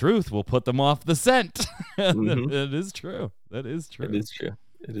telling the truth will put them off the scent. That is true. It is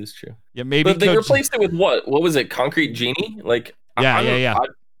true. Yeah, maybe. But they replaced it with what? What was it? Concrete Genie? Yeah.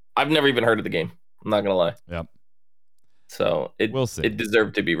 I've never even heard of the game. I'm not going to lie. Yep. So we'll see. It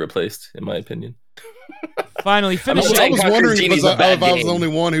deserved to be replaced, in my opinion. Finally finished. I was wondering if I was the only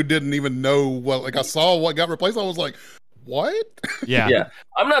one who didn't even know. I saw what got replaced. I was like, what? Yeah.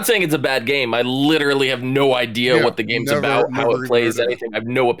 I'm not saying it's a bad game. I literally have no idea what the game's about, how it plays, anything. I have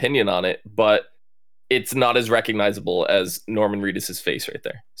no opinion on it, but it's not as recognizable as Norman Reedus' face right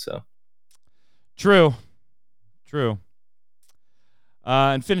there. So true.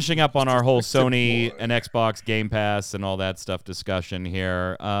 And finishing up on our whole Sony and Xbox Game Pass and all that stuff discussion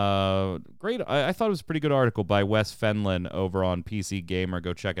here. Great. I thought it was a pretty good article by Wes Fenlon over on PC Gamer.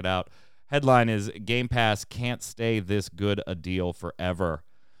 Go check it out. Headline is Game Pass can't stay this good a deal forever.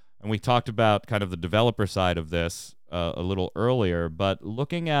 And we talked about kind of the developer side of this a little earlier, but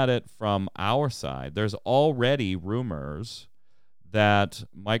looking at it from our side, there's already rumors that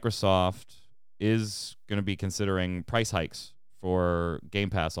Microsoft is going to be considering price hikes for Game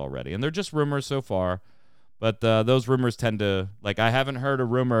Pass already. And they're just rumors so far, but those rumors tend to, I haven't heard a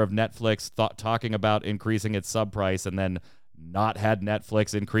rumor of Netflix talking about increasing its sub price and then not had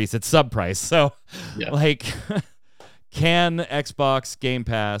Netflix increase its sub price. So, can Xbox Game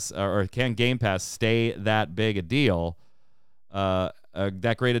Pass or can Game Pass stay that big a deal?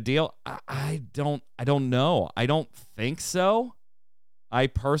 That great a deal? I don't know. I don't think so. I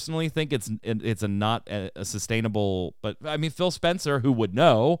personally think it's not a sustainable. But I mean, Phil Spencer, who would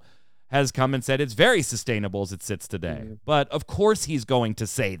know, has come and said it's very sustainable as it sits today. Mm-hmm. But of course, he's going to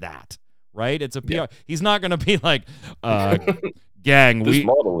say that. Right? It's a PR. Yeah. He's not going to be like, gang, this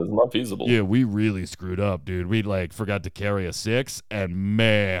model is not feasible. Yeah, we really screwed up, dude. We forgot to carry a 6, and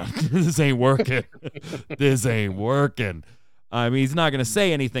man, this ain't working. This ain't working. I mean, he's not going to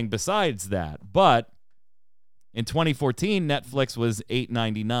say anything besides that. But in 2014, Netflix was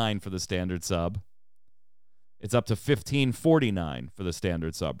 $8.99 for the standard sub. It's up to $15.49 for the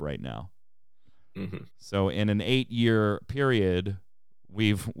standard sub right now. Mm-hmm. So in an 8-year period,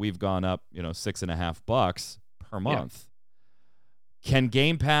 we've gone up, $6.50 per month. Can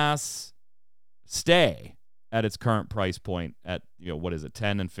Game Pass stay at its current price point at, what is it,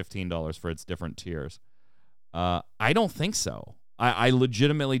 $10 and $15 for its different tiers? I don't think so. I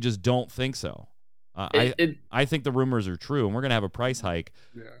legitimately just don't think so. I think the rumors are true, and we're going to have a price hike,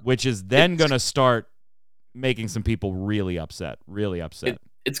 which is then going to start making some people really upset.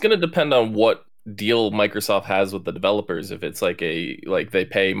 It's going to depend on what deal Microsoft has with the developers. If it's like they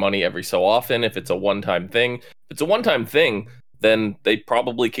pay money every so often, if it's a one-time thing. If it's a one-time thing, then they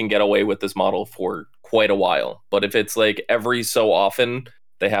probably can get away with this model for quite a while. But if it's like every so often,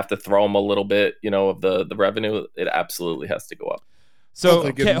 they have to throw them a little bit, of the revenue, it absolutely has to go up.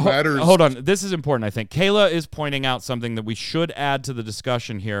 So hold on. This is important, I think. Kayla is pointing out something that we should add to the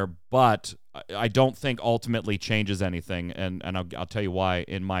discussion here, but I don't think ultimately changes anything, and I'll tell you why,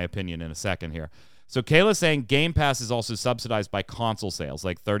 in my opinion, in a second here. So Kayla's saying Game Pass is also subsidized by console sales,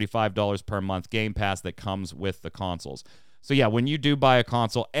 like $35 per month Game Pass that comes with the consoles. So yeah, when you do buy a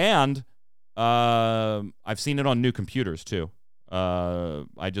console, and I've seen it on new computers too.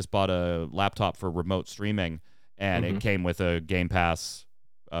 I just bought a laptop for remote streaming, and it came with a Game Pass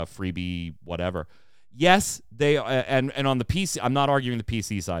freebie, whatever. Yes, they and on the PC, I'm not arguing the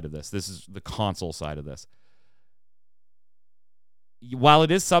PC side of this. This is the console side of this. While it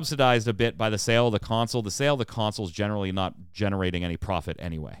is subsidized a bit by the sale of the console is generally not generating any profit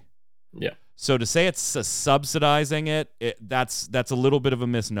anyway. Yeah. So to say it's subsidizing that's a little bit of a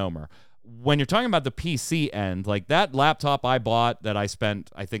misnomer. When you're talking about the PC end, like that laptop I bought that I spent,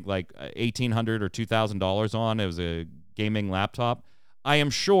 I think, like $1,800 or $2,000 on, it was a gaming laptop. I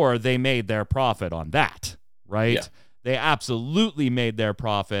am sure they made their profit on that, right? Yeah. They absolutely made their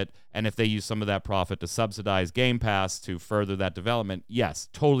profit, and if they use some of that profit to subsidize Game Pass to further that development, yes,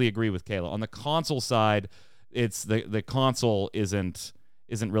 totally agree with Kayla. On the console side, it's the console isn't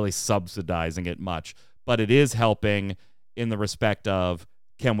really subsidizing it much, but it is helping in the respect of,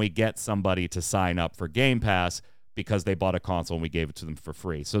 can we get somebody to sign up for Game Pass because they bought a console and we gave it to them for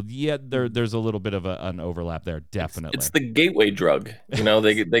free? So yeah, there's a little bit of an overlap there, definitely. It's the gateway drug.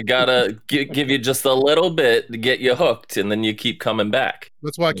 They gotta give you just a little bit to get you hooked, and then you keep coming back.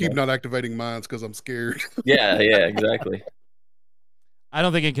 That's why I keep not activating mine, because I'm scared. Yeah, exactly. I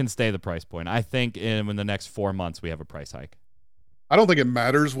don't think it can stay the price point. I think in the next 4 months we have a price hike. I don't think it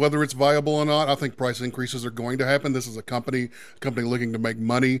matters whether it's viable or not. I think price increases are going to happen. This is a company looking to make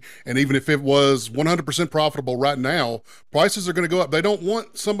money. And even if it was 100% profitable right now, prices are going to go up. They don't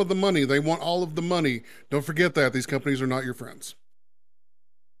want some of the money. They want all of the money. Don't forget that. These companies are not your friends.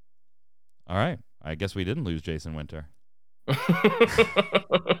 All right. I guess we didn't lose Jason Winter.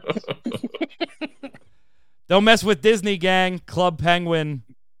 Don't mess with Disney, gang. Club Penguin.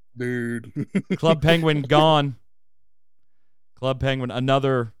 Dude. Club Penguin gone. Club Penguin,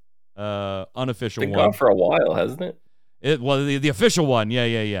 another unofficial one. Been gone for a while, hasn't it? The official one, yeah.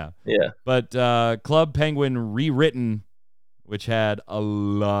 Yeah. But Club Penguin rewritten, which had a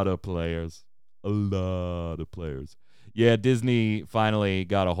lot of players. Yeah, Disney finally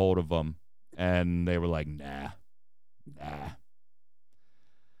got a hold of them, and they were like, nah.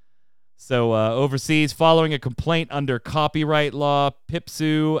 So overseas, following a complaint under copyright law,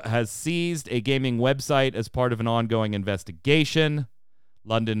 Pipsu has seized a gaming website as part of an ongoing investigation.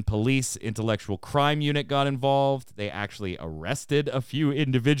 London Police Intellectual Crime Unit got involved. They actually arrested a few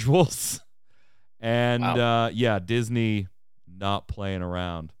individuals. And wow. Disney not playing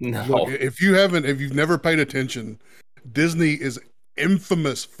around. No. Look, if you've never paid attention, Disney is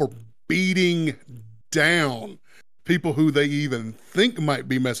infamous for beating down people who they even think might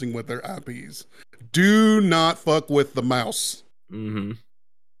be messing with their IPs. Do not fuck with the mouse. Mm-hmm.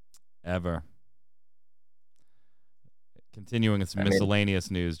 Ever. Continuing with some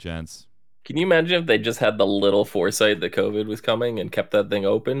miscellaneous news, gents. Can you imagine if they just had the little foresight that COVID was coming and kept that thing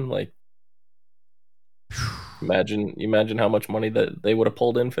open? Like, imagine how much money that they would have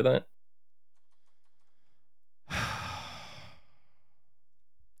pulled in for that.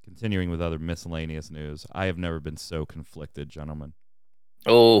 Continuing with other miscellaneous news, I have never been so conflicted, gentlemen.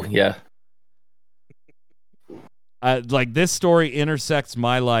 Oh, yeah. Like, this story intersects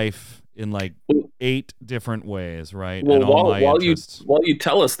my life in 8 different ways, right? Well, and all my interests. While you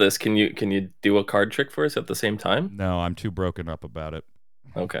tell us this, can you do a card trick for us at the same time? No, I'm too broken up about it.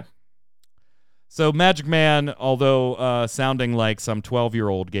 Okay. So Magic Man, although sounding like some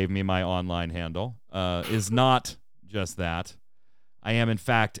 12-year-old gave me my online handle, is not just that. I am, in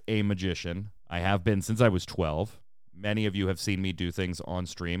fact, a magician. I have been since I was 12. Many of you have seen me do things on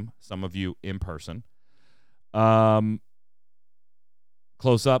stream, some of you in person. Close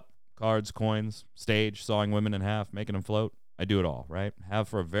up, cards, coins, stage, sawing women in half, making them float. I do it all, right? Have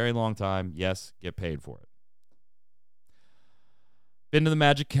for a very long time. Yes, get paid for it. Been to the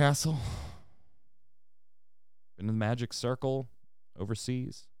Magic Castle. Been to the Magic Circle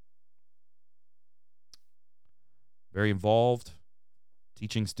overseas. Very involved,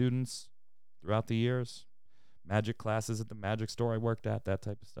 teaching students throughout the years. Magic classes at the magic store I worked at, that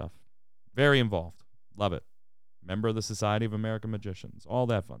type of stuff. Very involved. Love it. Member of the Society of American Magicians. All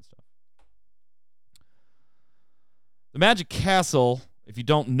that fun stuff. The Magic Castle, if you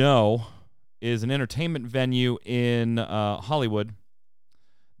don't know, is an entertainment venue in Hollywood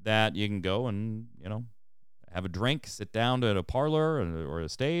that you can go and, have a drink, sit down at a parlor or a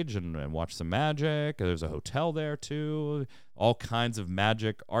stage and watch some magic. There's a hotel there, too. All kinds of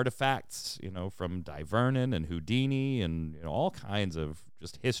magic artifacts, from Di Vernon and Houdini and, all kinds of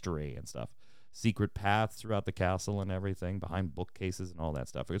just history and stuff. Secret paths throughout the castle and everything, behind bookcases and all that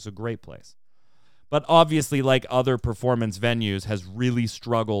stuff. It's a great place. But obviously, like other performance venues, has really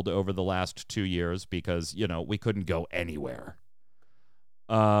struggled over the last 2 years because, we couldn't go anywhere.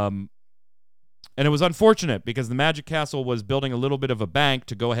 And it was unfortunate because the Magic Castle was building a little bit of a bank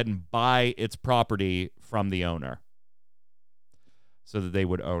to go ahead and buy its property from the owner so that they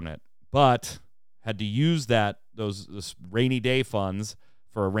would own it. But had to use those rainy day funds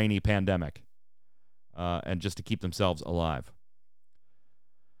for a rainy pandemic and just to keep themselves alive.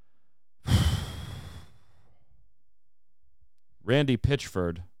 Randy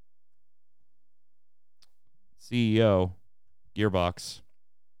Pitchford, CEO, Gearbox,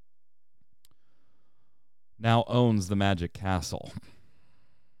 now owns the Magic Castle.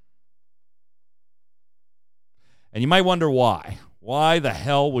 And you might wonder why. Why the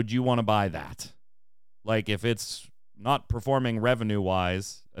hell would you want to buy that? Like, if it's not performing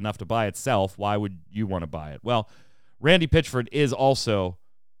revenue-wise enough to buy itself, why would you want to buy it? Well, Randy Pitchford is also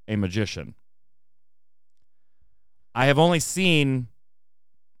a magician. I have only seen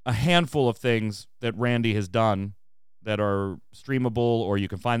a handful of things that Randy has done that are streamable or you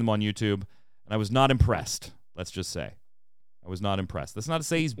can find them on YouTube, and I was not impressed, let's just say. I was not impressed. That's not to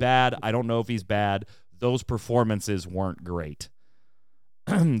say he's bad. I don't know if he's bad. Those performances weren't great.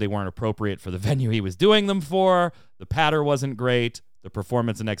 They weren't appropriate for the venue he was doing them for. The patter wasn't great. The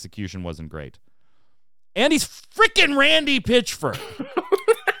performance and execution wasn't great. And he's freaking Randy Pitchford.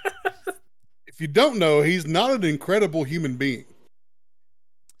 If you don't know, he's not an incredible human being.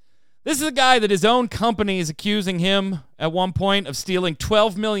 This is a guy that his own company is accusing him at one point of stealing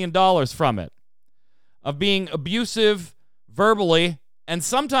 $12 million from it, of being abusive verbally and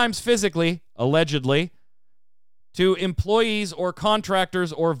sometimes physically, allegedly, to employees or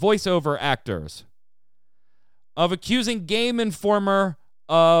contractors or voiceover actors, of accusing Game Informer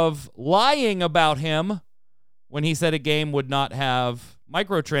of lying about him when he said a game would not have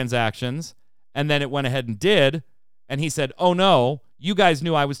microtransactions, and then it went ahead and did, and he said, oh no, you guys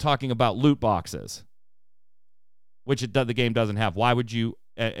knew I was talking about loot boxes, which the game doesn't have. Why would you,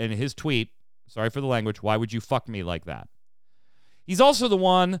 in his tweet, sorry for the language, why would you fuck me like that? He's also the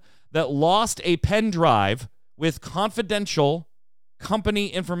one that lost a pen drive with confidential company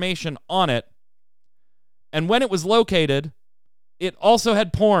information on it, and when it was located, it also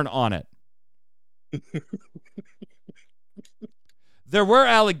had porn on it. There were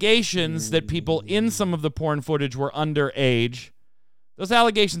allegations that people in some of the porn footage were underage. Those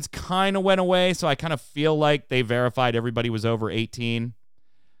allegations kind of went away, so I kind of feel like they verified everybody was over 18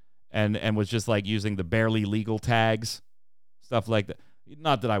 and was just like using the barely legal tags, stuff like that.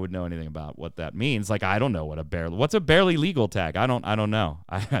 Not that I would know anything about what that means. Like, I don't know what's a barely legal tag? I don't know.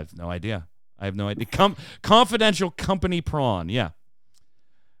 I have no idea. Confidential company prawn. Yeah.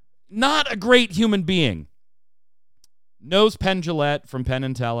 Not a great human being. Knows Penn Jillette from Penn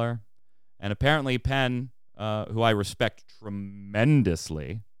and Teller. And apparently Penn, who I respect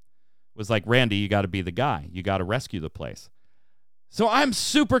tremendously, was like, Randy, you got to be the guy. You got to rescue the place. So I'm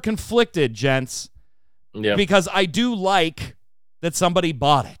super conflicted, gents. Yeah. Because I do like that somebody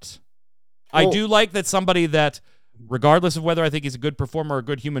bought it. Cool. I do like that somebody that, regardless of whether I think he's a good performer or a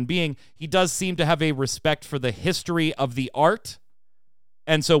good human being, he does seem to have a respect for the history of the art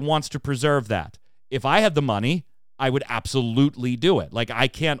and so wants to preserve that. If I had the money, I would absolutely do it. Like, I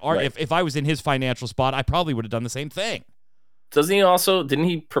can't argue. Right. If I was in his financial spot, I probably would have done the same thing. Didn't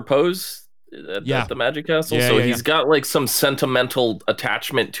he propose at the Magic Castle? So he's got like some sentimental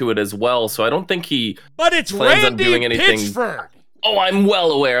attachment to it as well. So I don't think he plans Randy on doing anything. Pitchford. Oh, I'm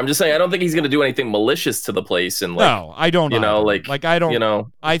well aware. I'm just saying I don't think he's going to do anything malicious to the place. And no, I don't. I don't. You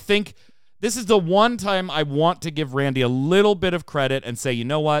know, I think this is the one time I want to give Randy a little bit of credit and say, you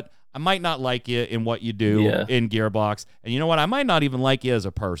know what? I might not like you in what you do in Gearbox. And you know what? I might not even like you as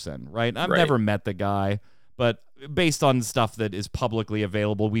a person, right? I've never met the guy. but based on stuff that is publicly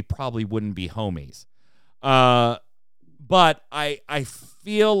available, we probably wouldn't be homies. But I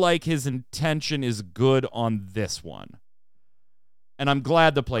feel like his intention is good on this one. And I'm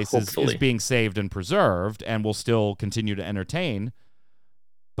glad the place is being saved and preserved and will still continue to entertain.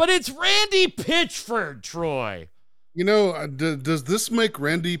 But it's Randy Pitchford, Troy. You know, does this make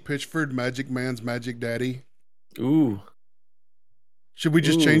Randy Pitchford Magic Man's Magic Daddy? Ooh. Should we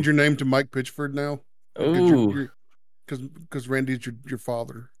just change your name to Mike Pitchford now? Ooh. Because Randy's your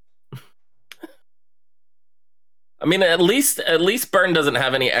father. I mean, at least Burton doesn't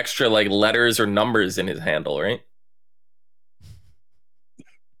have any extra like letters or numbers in his handle, right?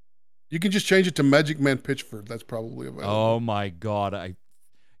 You can just change it to Magic Man Pitchford. That's probably available. Oh my God.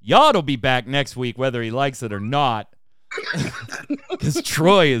 Yacht will be back next week, whether he likes it or not. Because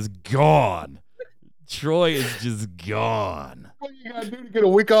Troy is gone. Troy is just gone. What you gotta do to get a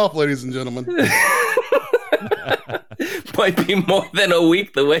week off, ladies and gentlemen? Might be more than a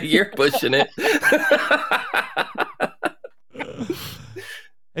week the way you're pushing it.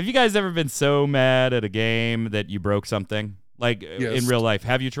 Have you guys ever been so mad at a game that you broke something? Like in real life?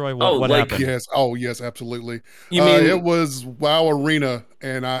 Have you, Troy? What happened? Yes. Oh, yes, absolutely. You mean it was WoW Arena,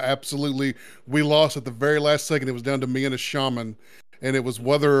 and we lost at the very last second. It was down to me and a shaman, and it was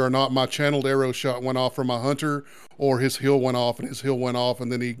whether or not my channeled arrow shot went off from my hunter or his heal went off, and his heal went off,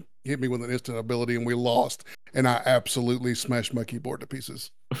 and then he hit me with an instant ability, and we lost. And I absolutely smashed my keyboard to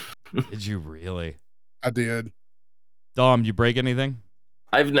pieces. Did you really? I did. Dom, you break anything?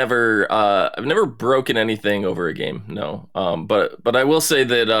 I've never broken anything over a game. No. But I will say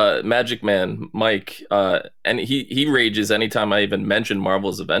that Magic Man Mike and he rages anytime I even mention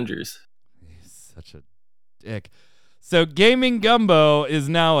Marvel's Avengers. He's such a dick. So Gaming Gumbo is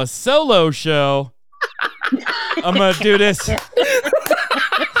now a solo show. I'm gonna do this.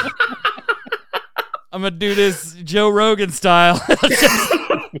 I'm gonna do this Joe Rogan style.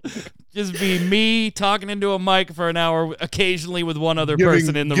 Just be me talking into a mic for an hour, occasionally with one other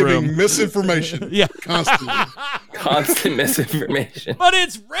person in the room. Giving misinformation. Yeah. Constantly. Constant misinformation. But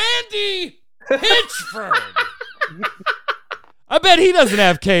it's Randy Pitchford. I bet he doesn't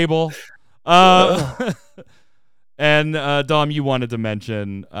have cable. And Dom, you wanted to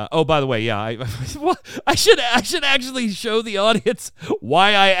mention. By the way, yeah, I should actually show the audience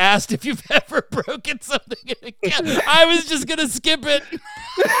why I asked if you've ever broken something in a game. I was just gonna skip it.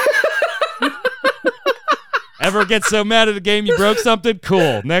 Ever get so mad at a game you broke something?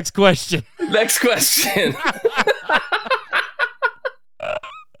 Cool. Next question. Next question.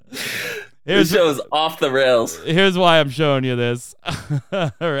 This show is off the rails. Here's why I'm showing you this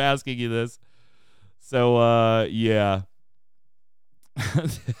or asking you this. So, yeah.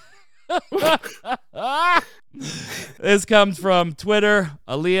 This comes from Twitter.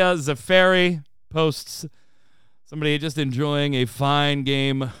 Aliyah Zafari posts somebody just enjoying a fine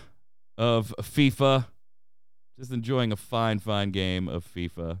game of FIFA. Just enjoying a fine game of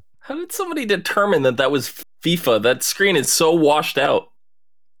FIFA. How did somebody determine that was FIFA? That screen is so washed out.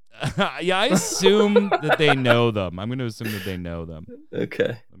 Yeah, I assume that they know them. I'm going to assume that they know them.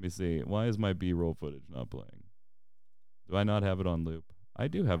 Okay. Let me see. Why is my B-roll footage not playing? Do I not have it on loop? I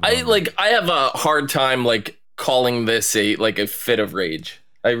do have it on loop. I have a hard time calling this a fit of rage.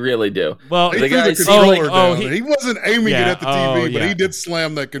 I really do. Well, the guy he wasn't aiming it at the TV, but he did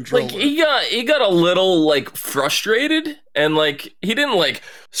slam that controller. He got a little frustrated, and he didn't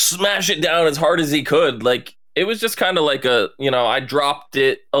smash it down as hard as he could. It was just kind of I dropped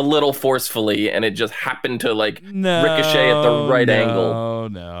it a little forcefully, and it just happened to ricochet at the right angle.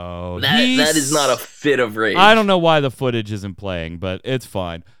 No, that is not a fit of rage. I don't know why the footage isn't playing, but it's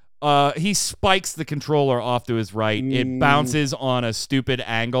fine. He spikes the controller off to his right. It bounces on a stupid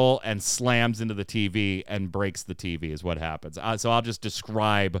angle and slams into the TV and breaks the TV is what happens. So I'll just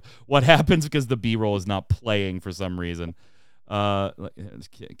describe what happens because the B-roll is not playing for some reason.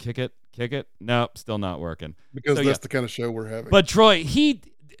 Kick it. Nope, still not working. Because that's the kind of show we're having. But Troy, he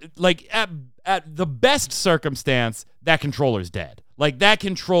at the best circumstance, that controller's dead. That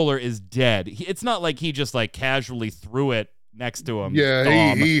controller is dead. It's not like he just casually threw it next to him.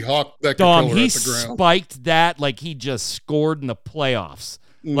 Yeah, he hawked that controller he at the ground. Spiked that like he just scored in the playoffs.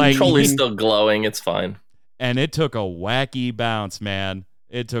 Controller's still glowing. It's fine. And it took a wacky bounce, man.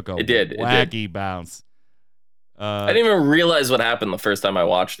 It took a wacky bounce. I didn't even realize what happened the first time I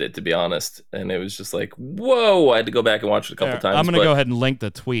watched it, to be honest. And it was just whoa. I had to go back and watch it a couple times. I'm going to go ahead and link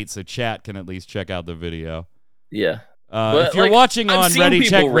the tweet so chat can at least check out the video. Yeah. If you're watching on Ready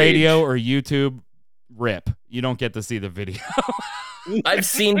Check Radio or YouTube, rip. You don't get to see the video. I've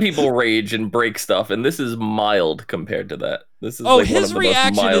seen people rage and break stuff, and this is mild compared to that. This is Oh, like one of his the most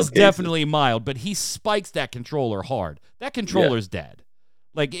reaction mild is cases. definitely mild, but he spikes that controller hard. That controller's dead.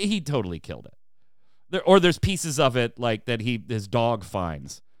 Like, he totally killed it. There's pieces of it like that his dog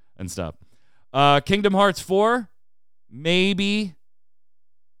finds and stuff. Kingdom Hearts 4, maybe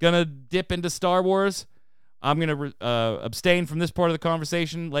gonna dip into Star Wars. I'm gonna abstain from this part of the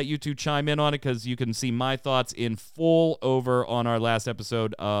conversation. Let you two chime in on it because you can see my thoughts in full over on our last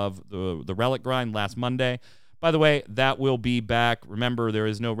episode of the Relic Grind last Monday. By the way, that will be back. Remember, there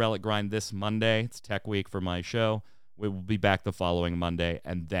is no Relic Grind this Monday. It's Tech Week for my show. We will be back the following Monday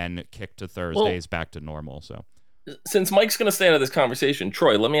and then kick to Thursdays back to normal. So, since Mike's going to stay out of this conversation,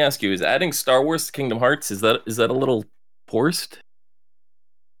 Troy, let me ask you: is adding Star Wars to Kingdom Hearts is that a little forced?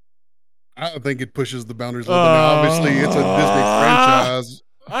 I think it pushes the boundaries a little bit. Now, obviously, it's a Disney franchise.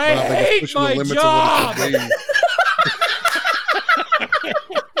 I think hate it's pushing my the limits job. of what it could be.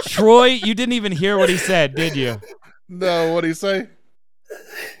 Troy, you didn't even hear what he said, did you? No, what do you say?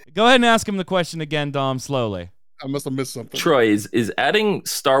 Go ahead and ask him the question again, Dom, slowly. I must have missed something. Troy, is adding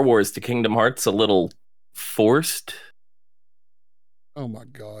Star Wars to Kingdom Hearts a little forced? Oh my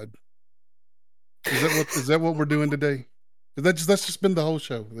God! Is that what we're doing today? That's just been the whole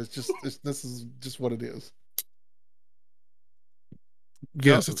show. This is just what it is.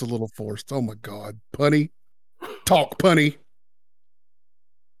 Yes, it's a little forced. Oh my God, punny, talk punny.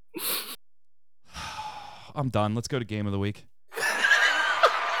 I'm done. Let's go to Game of the Week.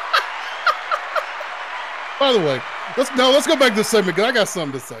 By the way, let's go back to this segment because I got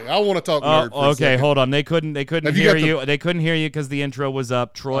something to say. I want to talk nerd for a Okay, second. hold on. They couldn't hear you. They couldn't hear you because the intro was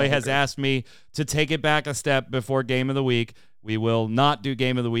up. Troy has asked me to take it back a step before Game of the Week. We will not do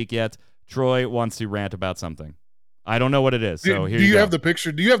Game of the Week yet. Troy wants to rant about something. I don't know what it is. So here do you you go. have the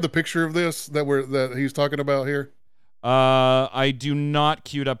picture? Do you have the picture of this that he's talking about here? I do not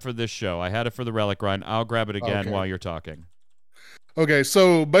queued up for this show. I had it for the Relic Grind. I'll grab it again while you're talking. Okay,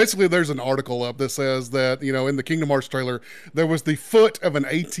 so basically there's an article up that says that, in the Kingdom Hearts trailer, there was the foot of an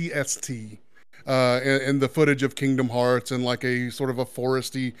ATST in the footage of Kingdom Hearts and like a sort of a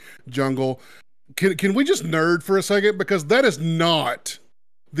foresty jungle. Can we just nerd for a second? Because that is not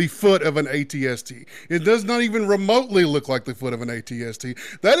the foot of an ATST. It does not even remotely look like the foot of an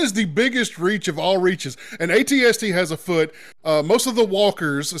ATST. That is the biggest reach of all reaches. An ATST has a foot. Most of the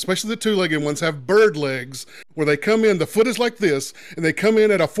walkers, especially the two-legged ones, have bird legs where they come in. The foot is like this, and they come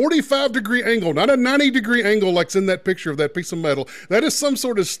in at a 45-degree angle, not a 90-degree angle like it's in that picture of that piece of metal. That is some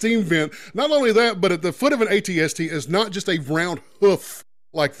sort of steam vent. Not only that, but at the foot of an ATST is not just a round hoof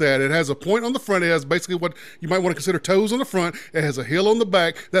like that. It has a point on the front. It has basically what you might want to consider toes on the front. It has a heel on the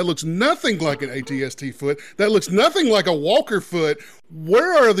back. That looks nothing like an ATST foot. That looks nothing like a walker foot.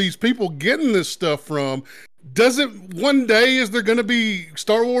 Where are these people getting this stuff from? Does it one day, is there going to be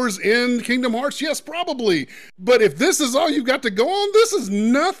Star Wars in Kingdom Hearts? Yes, probably. But if this is all you've got to go on, this is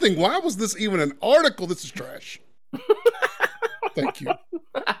nothing. Why was this even an article? This is trash. Thank you.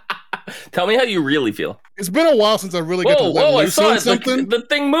 Tell me how you really feel. It's been a while since I really got to let loose on something. The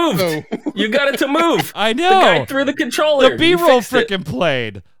thing moved. So. You got it to move. I know. The guy threw the controller. The B-roll freaking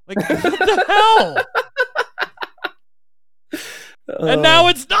played. Like, what the hell? And now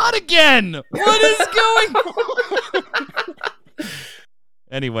it's not again. What is going on?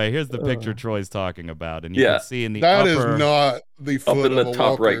 Anyway, here's the picture Troy's talking about. And you can see in the that upper... is not the foot up in the of a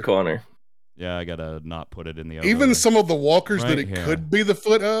top walker. Right corner. Yeah, I got to not put it in the other Even way. some of the walkers Right that it here. could be the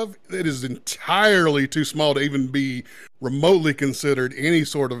foot of, it is entirely too small to even be remotely considered any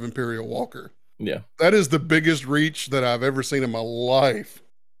sort of Imperial walker. Yeah. That is the biggest reach that I've ever seen in my life.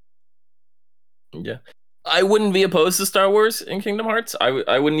 Yeah. I wouldn't be opposed to Star Wars in Kingdom Hearts.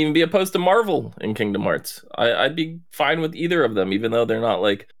 I wouldn't even be opposed to Marvel in Kingdom Hearts. I'd be fine with either of them, even though they're not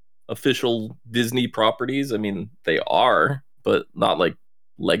like official Disney properties. I mean, they are, but not like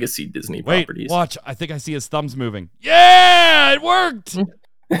legacy Disney properties. Watch. I think I see his thumbs moving. Yeah, it worked.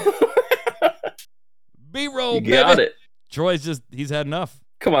 B-roll, You got baby. it. Troy's he's had enough.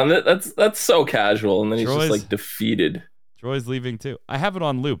 Come on, that's so casual, and then he's Troy's- just like defeated. Troy's leaving too. I have it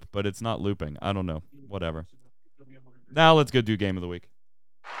on loop, but it's not looping. I don't know. Whatever. Now let's go do Game of the Week.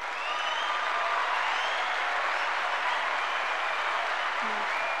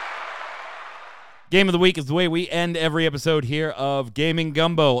 Game of the Week is the way we end every episode here of Gaming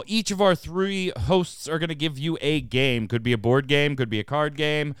Gumbo. Each of our three hosts are going to give you a game. Could be a board game, could be a card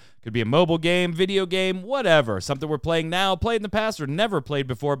game, could be a mobile game, video game, whatever. Something we're playing now, played in the past, or never played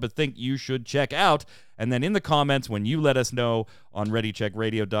before, but think you should check out. And then in the comments, when you let us know on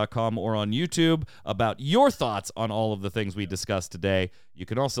ReadyCheckRadio.com or on YouTube about your thoughts on all of the things we discussed today, you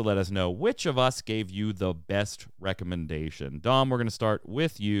can also let us know which of us gave you the best recommendation. Dom, we're going to start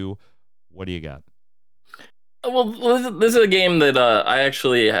with you. What do you got? Well, this is a game that I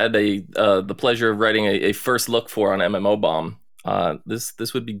actually had the pleasure of writing a first look for on MMO Bomb.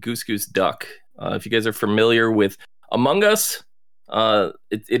 This would be Goose Goose Duck. If you guys are familiar with Among Us,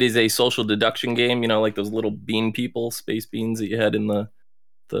 it is a social deduction game. You know, like those little bean people, space beans that you had in the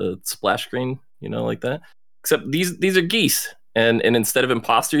splash screen. You know, like that. Except these are geese, and instead of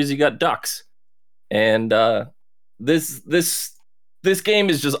imposters, you got ducks. And this game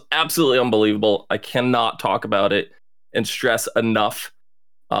is just absolutely unbelievable. I cannot talk about it and stress enough.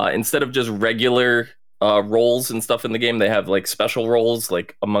 Instead of just regular roles and stuff in the game, they have like special roles,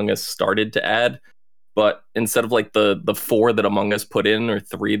 like Among Us started to add. But instead of like the 4 that Among Us put in, or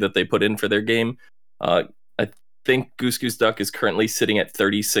 3 that they put in for their game, I think Goose Goose Duck is currently sitting at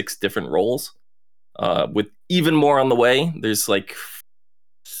 36 different roles, with even more on the way. There's like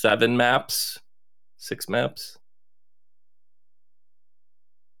 7 maps, 6 maps.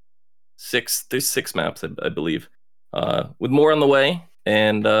 There's 6 maps, I believe, with more on the way,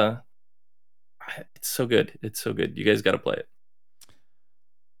 and it's so good. It's so good. You guys got to play it.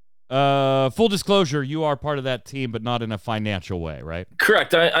 Full disclosure, you are part of that team, but not in a financial way, right?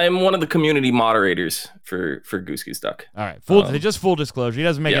 Correct. I am one of the community moderators for Goose Goose Duck. All right, just full disclosure. He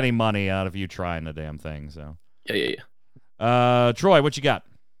doesn't make any money out of you trying the damn thing, so. Yeah. Troy, what you got?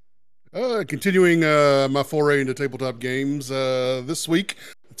 Continuing my foray into tabletop games this week.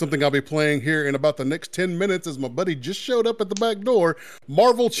 Something I'll be playing here in about the next 10 minutes as my buddy just showed up at the back door.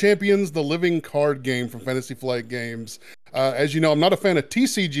 Marvel Champions, the living card game from Fantasy Flight Games. As you know, I'm not a fan of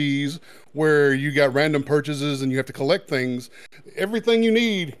TCGs where you got random purchases and you have to collect things. Everything you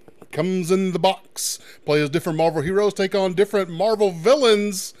need comes in the box. Play as different Marvel heroes, take on different Marvel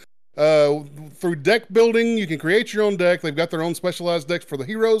villains. Through deck building, you can create your own deck. They've got their own specialized decks for the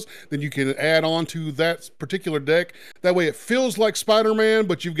heroes. Then you can add on to that particular deck. That way it feels like Spider-Man,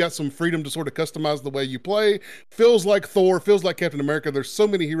 but you've got some freedom to sort of customize the way you play. Feels like Thor, feels like Captain America. There's so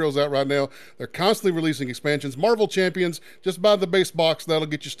many heroes out right now. They're constantly releasing expansions. Marvel Champions, just buy the base box. That'll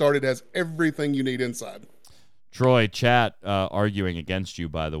get you started. It has everything you need inside. Troy, chat arguing against you,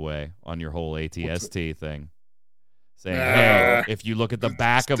 by the way, on your whole ATST thing. Saying, hey, if you look at the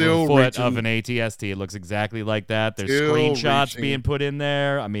back of a foot of an ATST, it looks exactly like that. There's screenshots being put in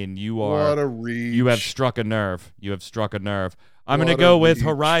there. I mean, you have struck a nerve. I'm going to go with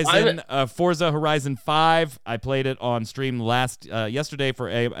Horizon, Forza Horizon 5. I played it on stream yesterday for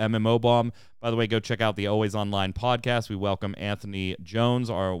MMO Bomb. By the way, go check out the Always Online podcast. We welcome Anthony Jones,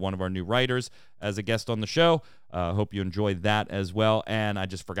 one of our new writers, as a guest on the show. Hope you enjoyed that as well. And I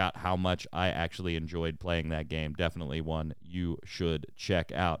just forgot how much I actually enjoyed playing that game. Definitely one you should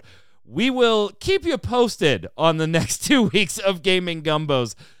check out. We will keep you posted on the next 2 weeks of Gaming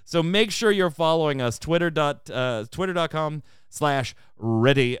Gumbos. So make sure you're following us,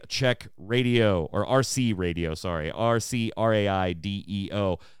 twitter.com/ReadyCheckRadio, or RC Radio, sorry,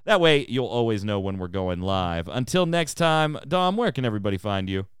 RCRAIDEO. That way you'll always know when we're going live. Until next time, Dom, where can everybody find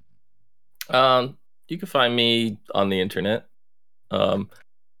you? You can find me on the internet,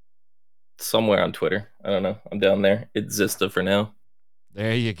 somewhere on Twitter. I don't know. I'm down there. It's Zista for now.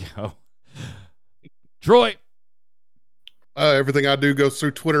 There you go. Troy. Everything I do goes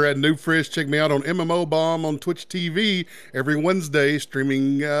through Twitter at Noobfrish. Check me out on MMO Bomb on Twitch TV every Wednesday,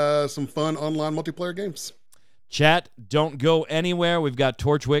 streaming some fun online multiplayer games. Chat, don't go anywhere. We've got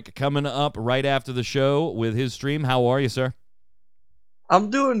Torchwick coming up right after the show with his stream. How are you, sir? I'm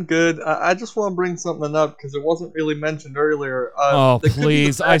doing good. I just want to bring something up because it wasn't really mentioned earlier.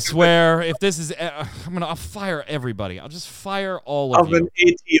 Please, I swear, if this is, I'll fire everybody. I'll just fire all of you. Of an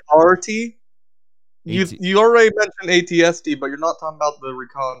ATRT? You already mentioned ATST, but you're not talking about the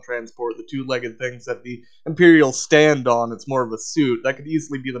recon transport, the 2-legged things that the Imperials stand on. It's more of a suit. That could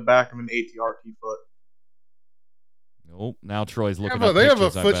easily be the back of an ATRT foot. Nope. Now Troy's looking They have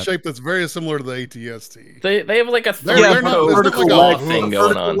a foot shape that's very similar to the ATST. They have like a vertical leg thing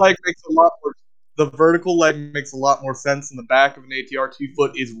going on. The vertical leg makes a lot more sense, and the back of an ATRT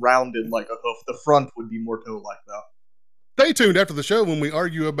foot is rounded like a hoof. The front would be more toe-like, though. Stay tuned after the show when we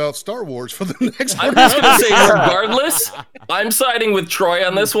argue about Star Wars for the next I'm just going to say, regardless, I'm siding with Troy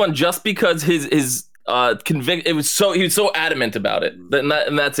on this one just because his he was so adamant about it. And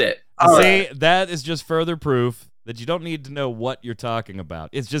that's it. See, that is just further proof that you don't need to know what you're talking about.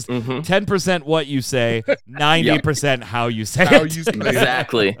 It's just 10% what you say, 90% how you say it.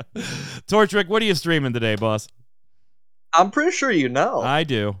 Exactly. Torchwick, what are you streaming today, boss? I'm pretty sure you know. I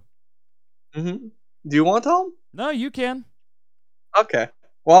do. Mm-hmm. Do you want to tell him? No, you can. Okay.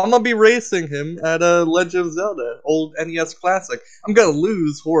 Well, I'm going to be racing him at a Legend of Zelda, old NES classic. I'm going to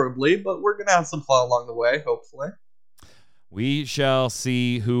lose horribly, but we're going to have some fun along the way, hopefully. we shall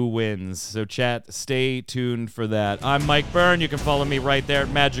see who wins. So chat, stay tuned for that. I'm Mike Byrne. You can follow me right there at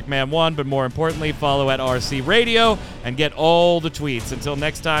MagicMan1, but more importantly, follow at RC Radio and get all the tweets. Until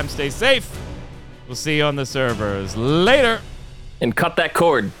next time, stay safe. We'll see you on the servers. Later. And cut that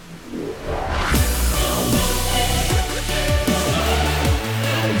cord.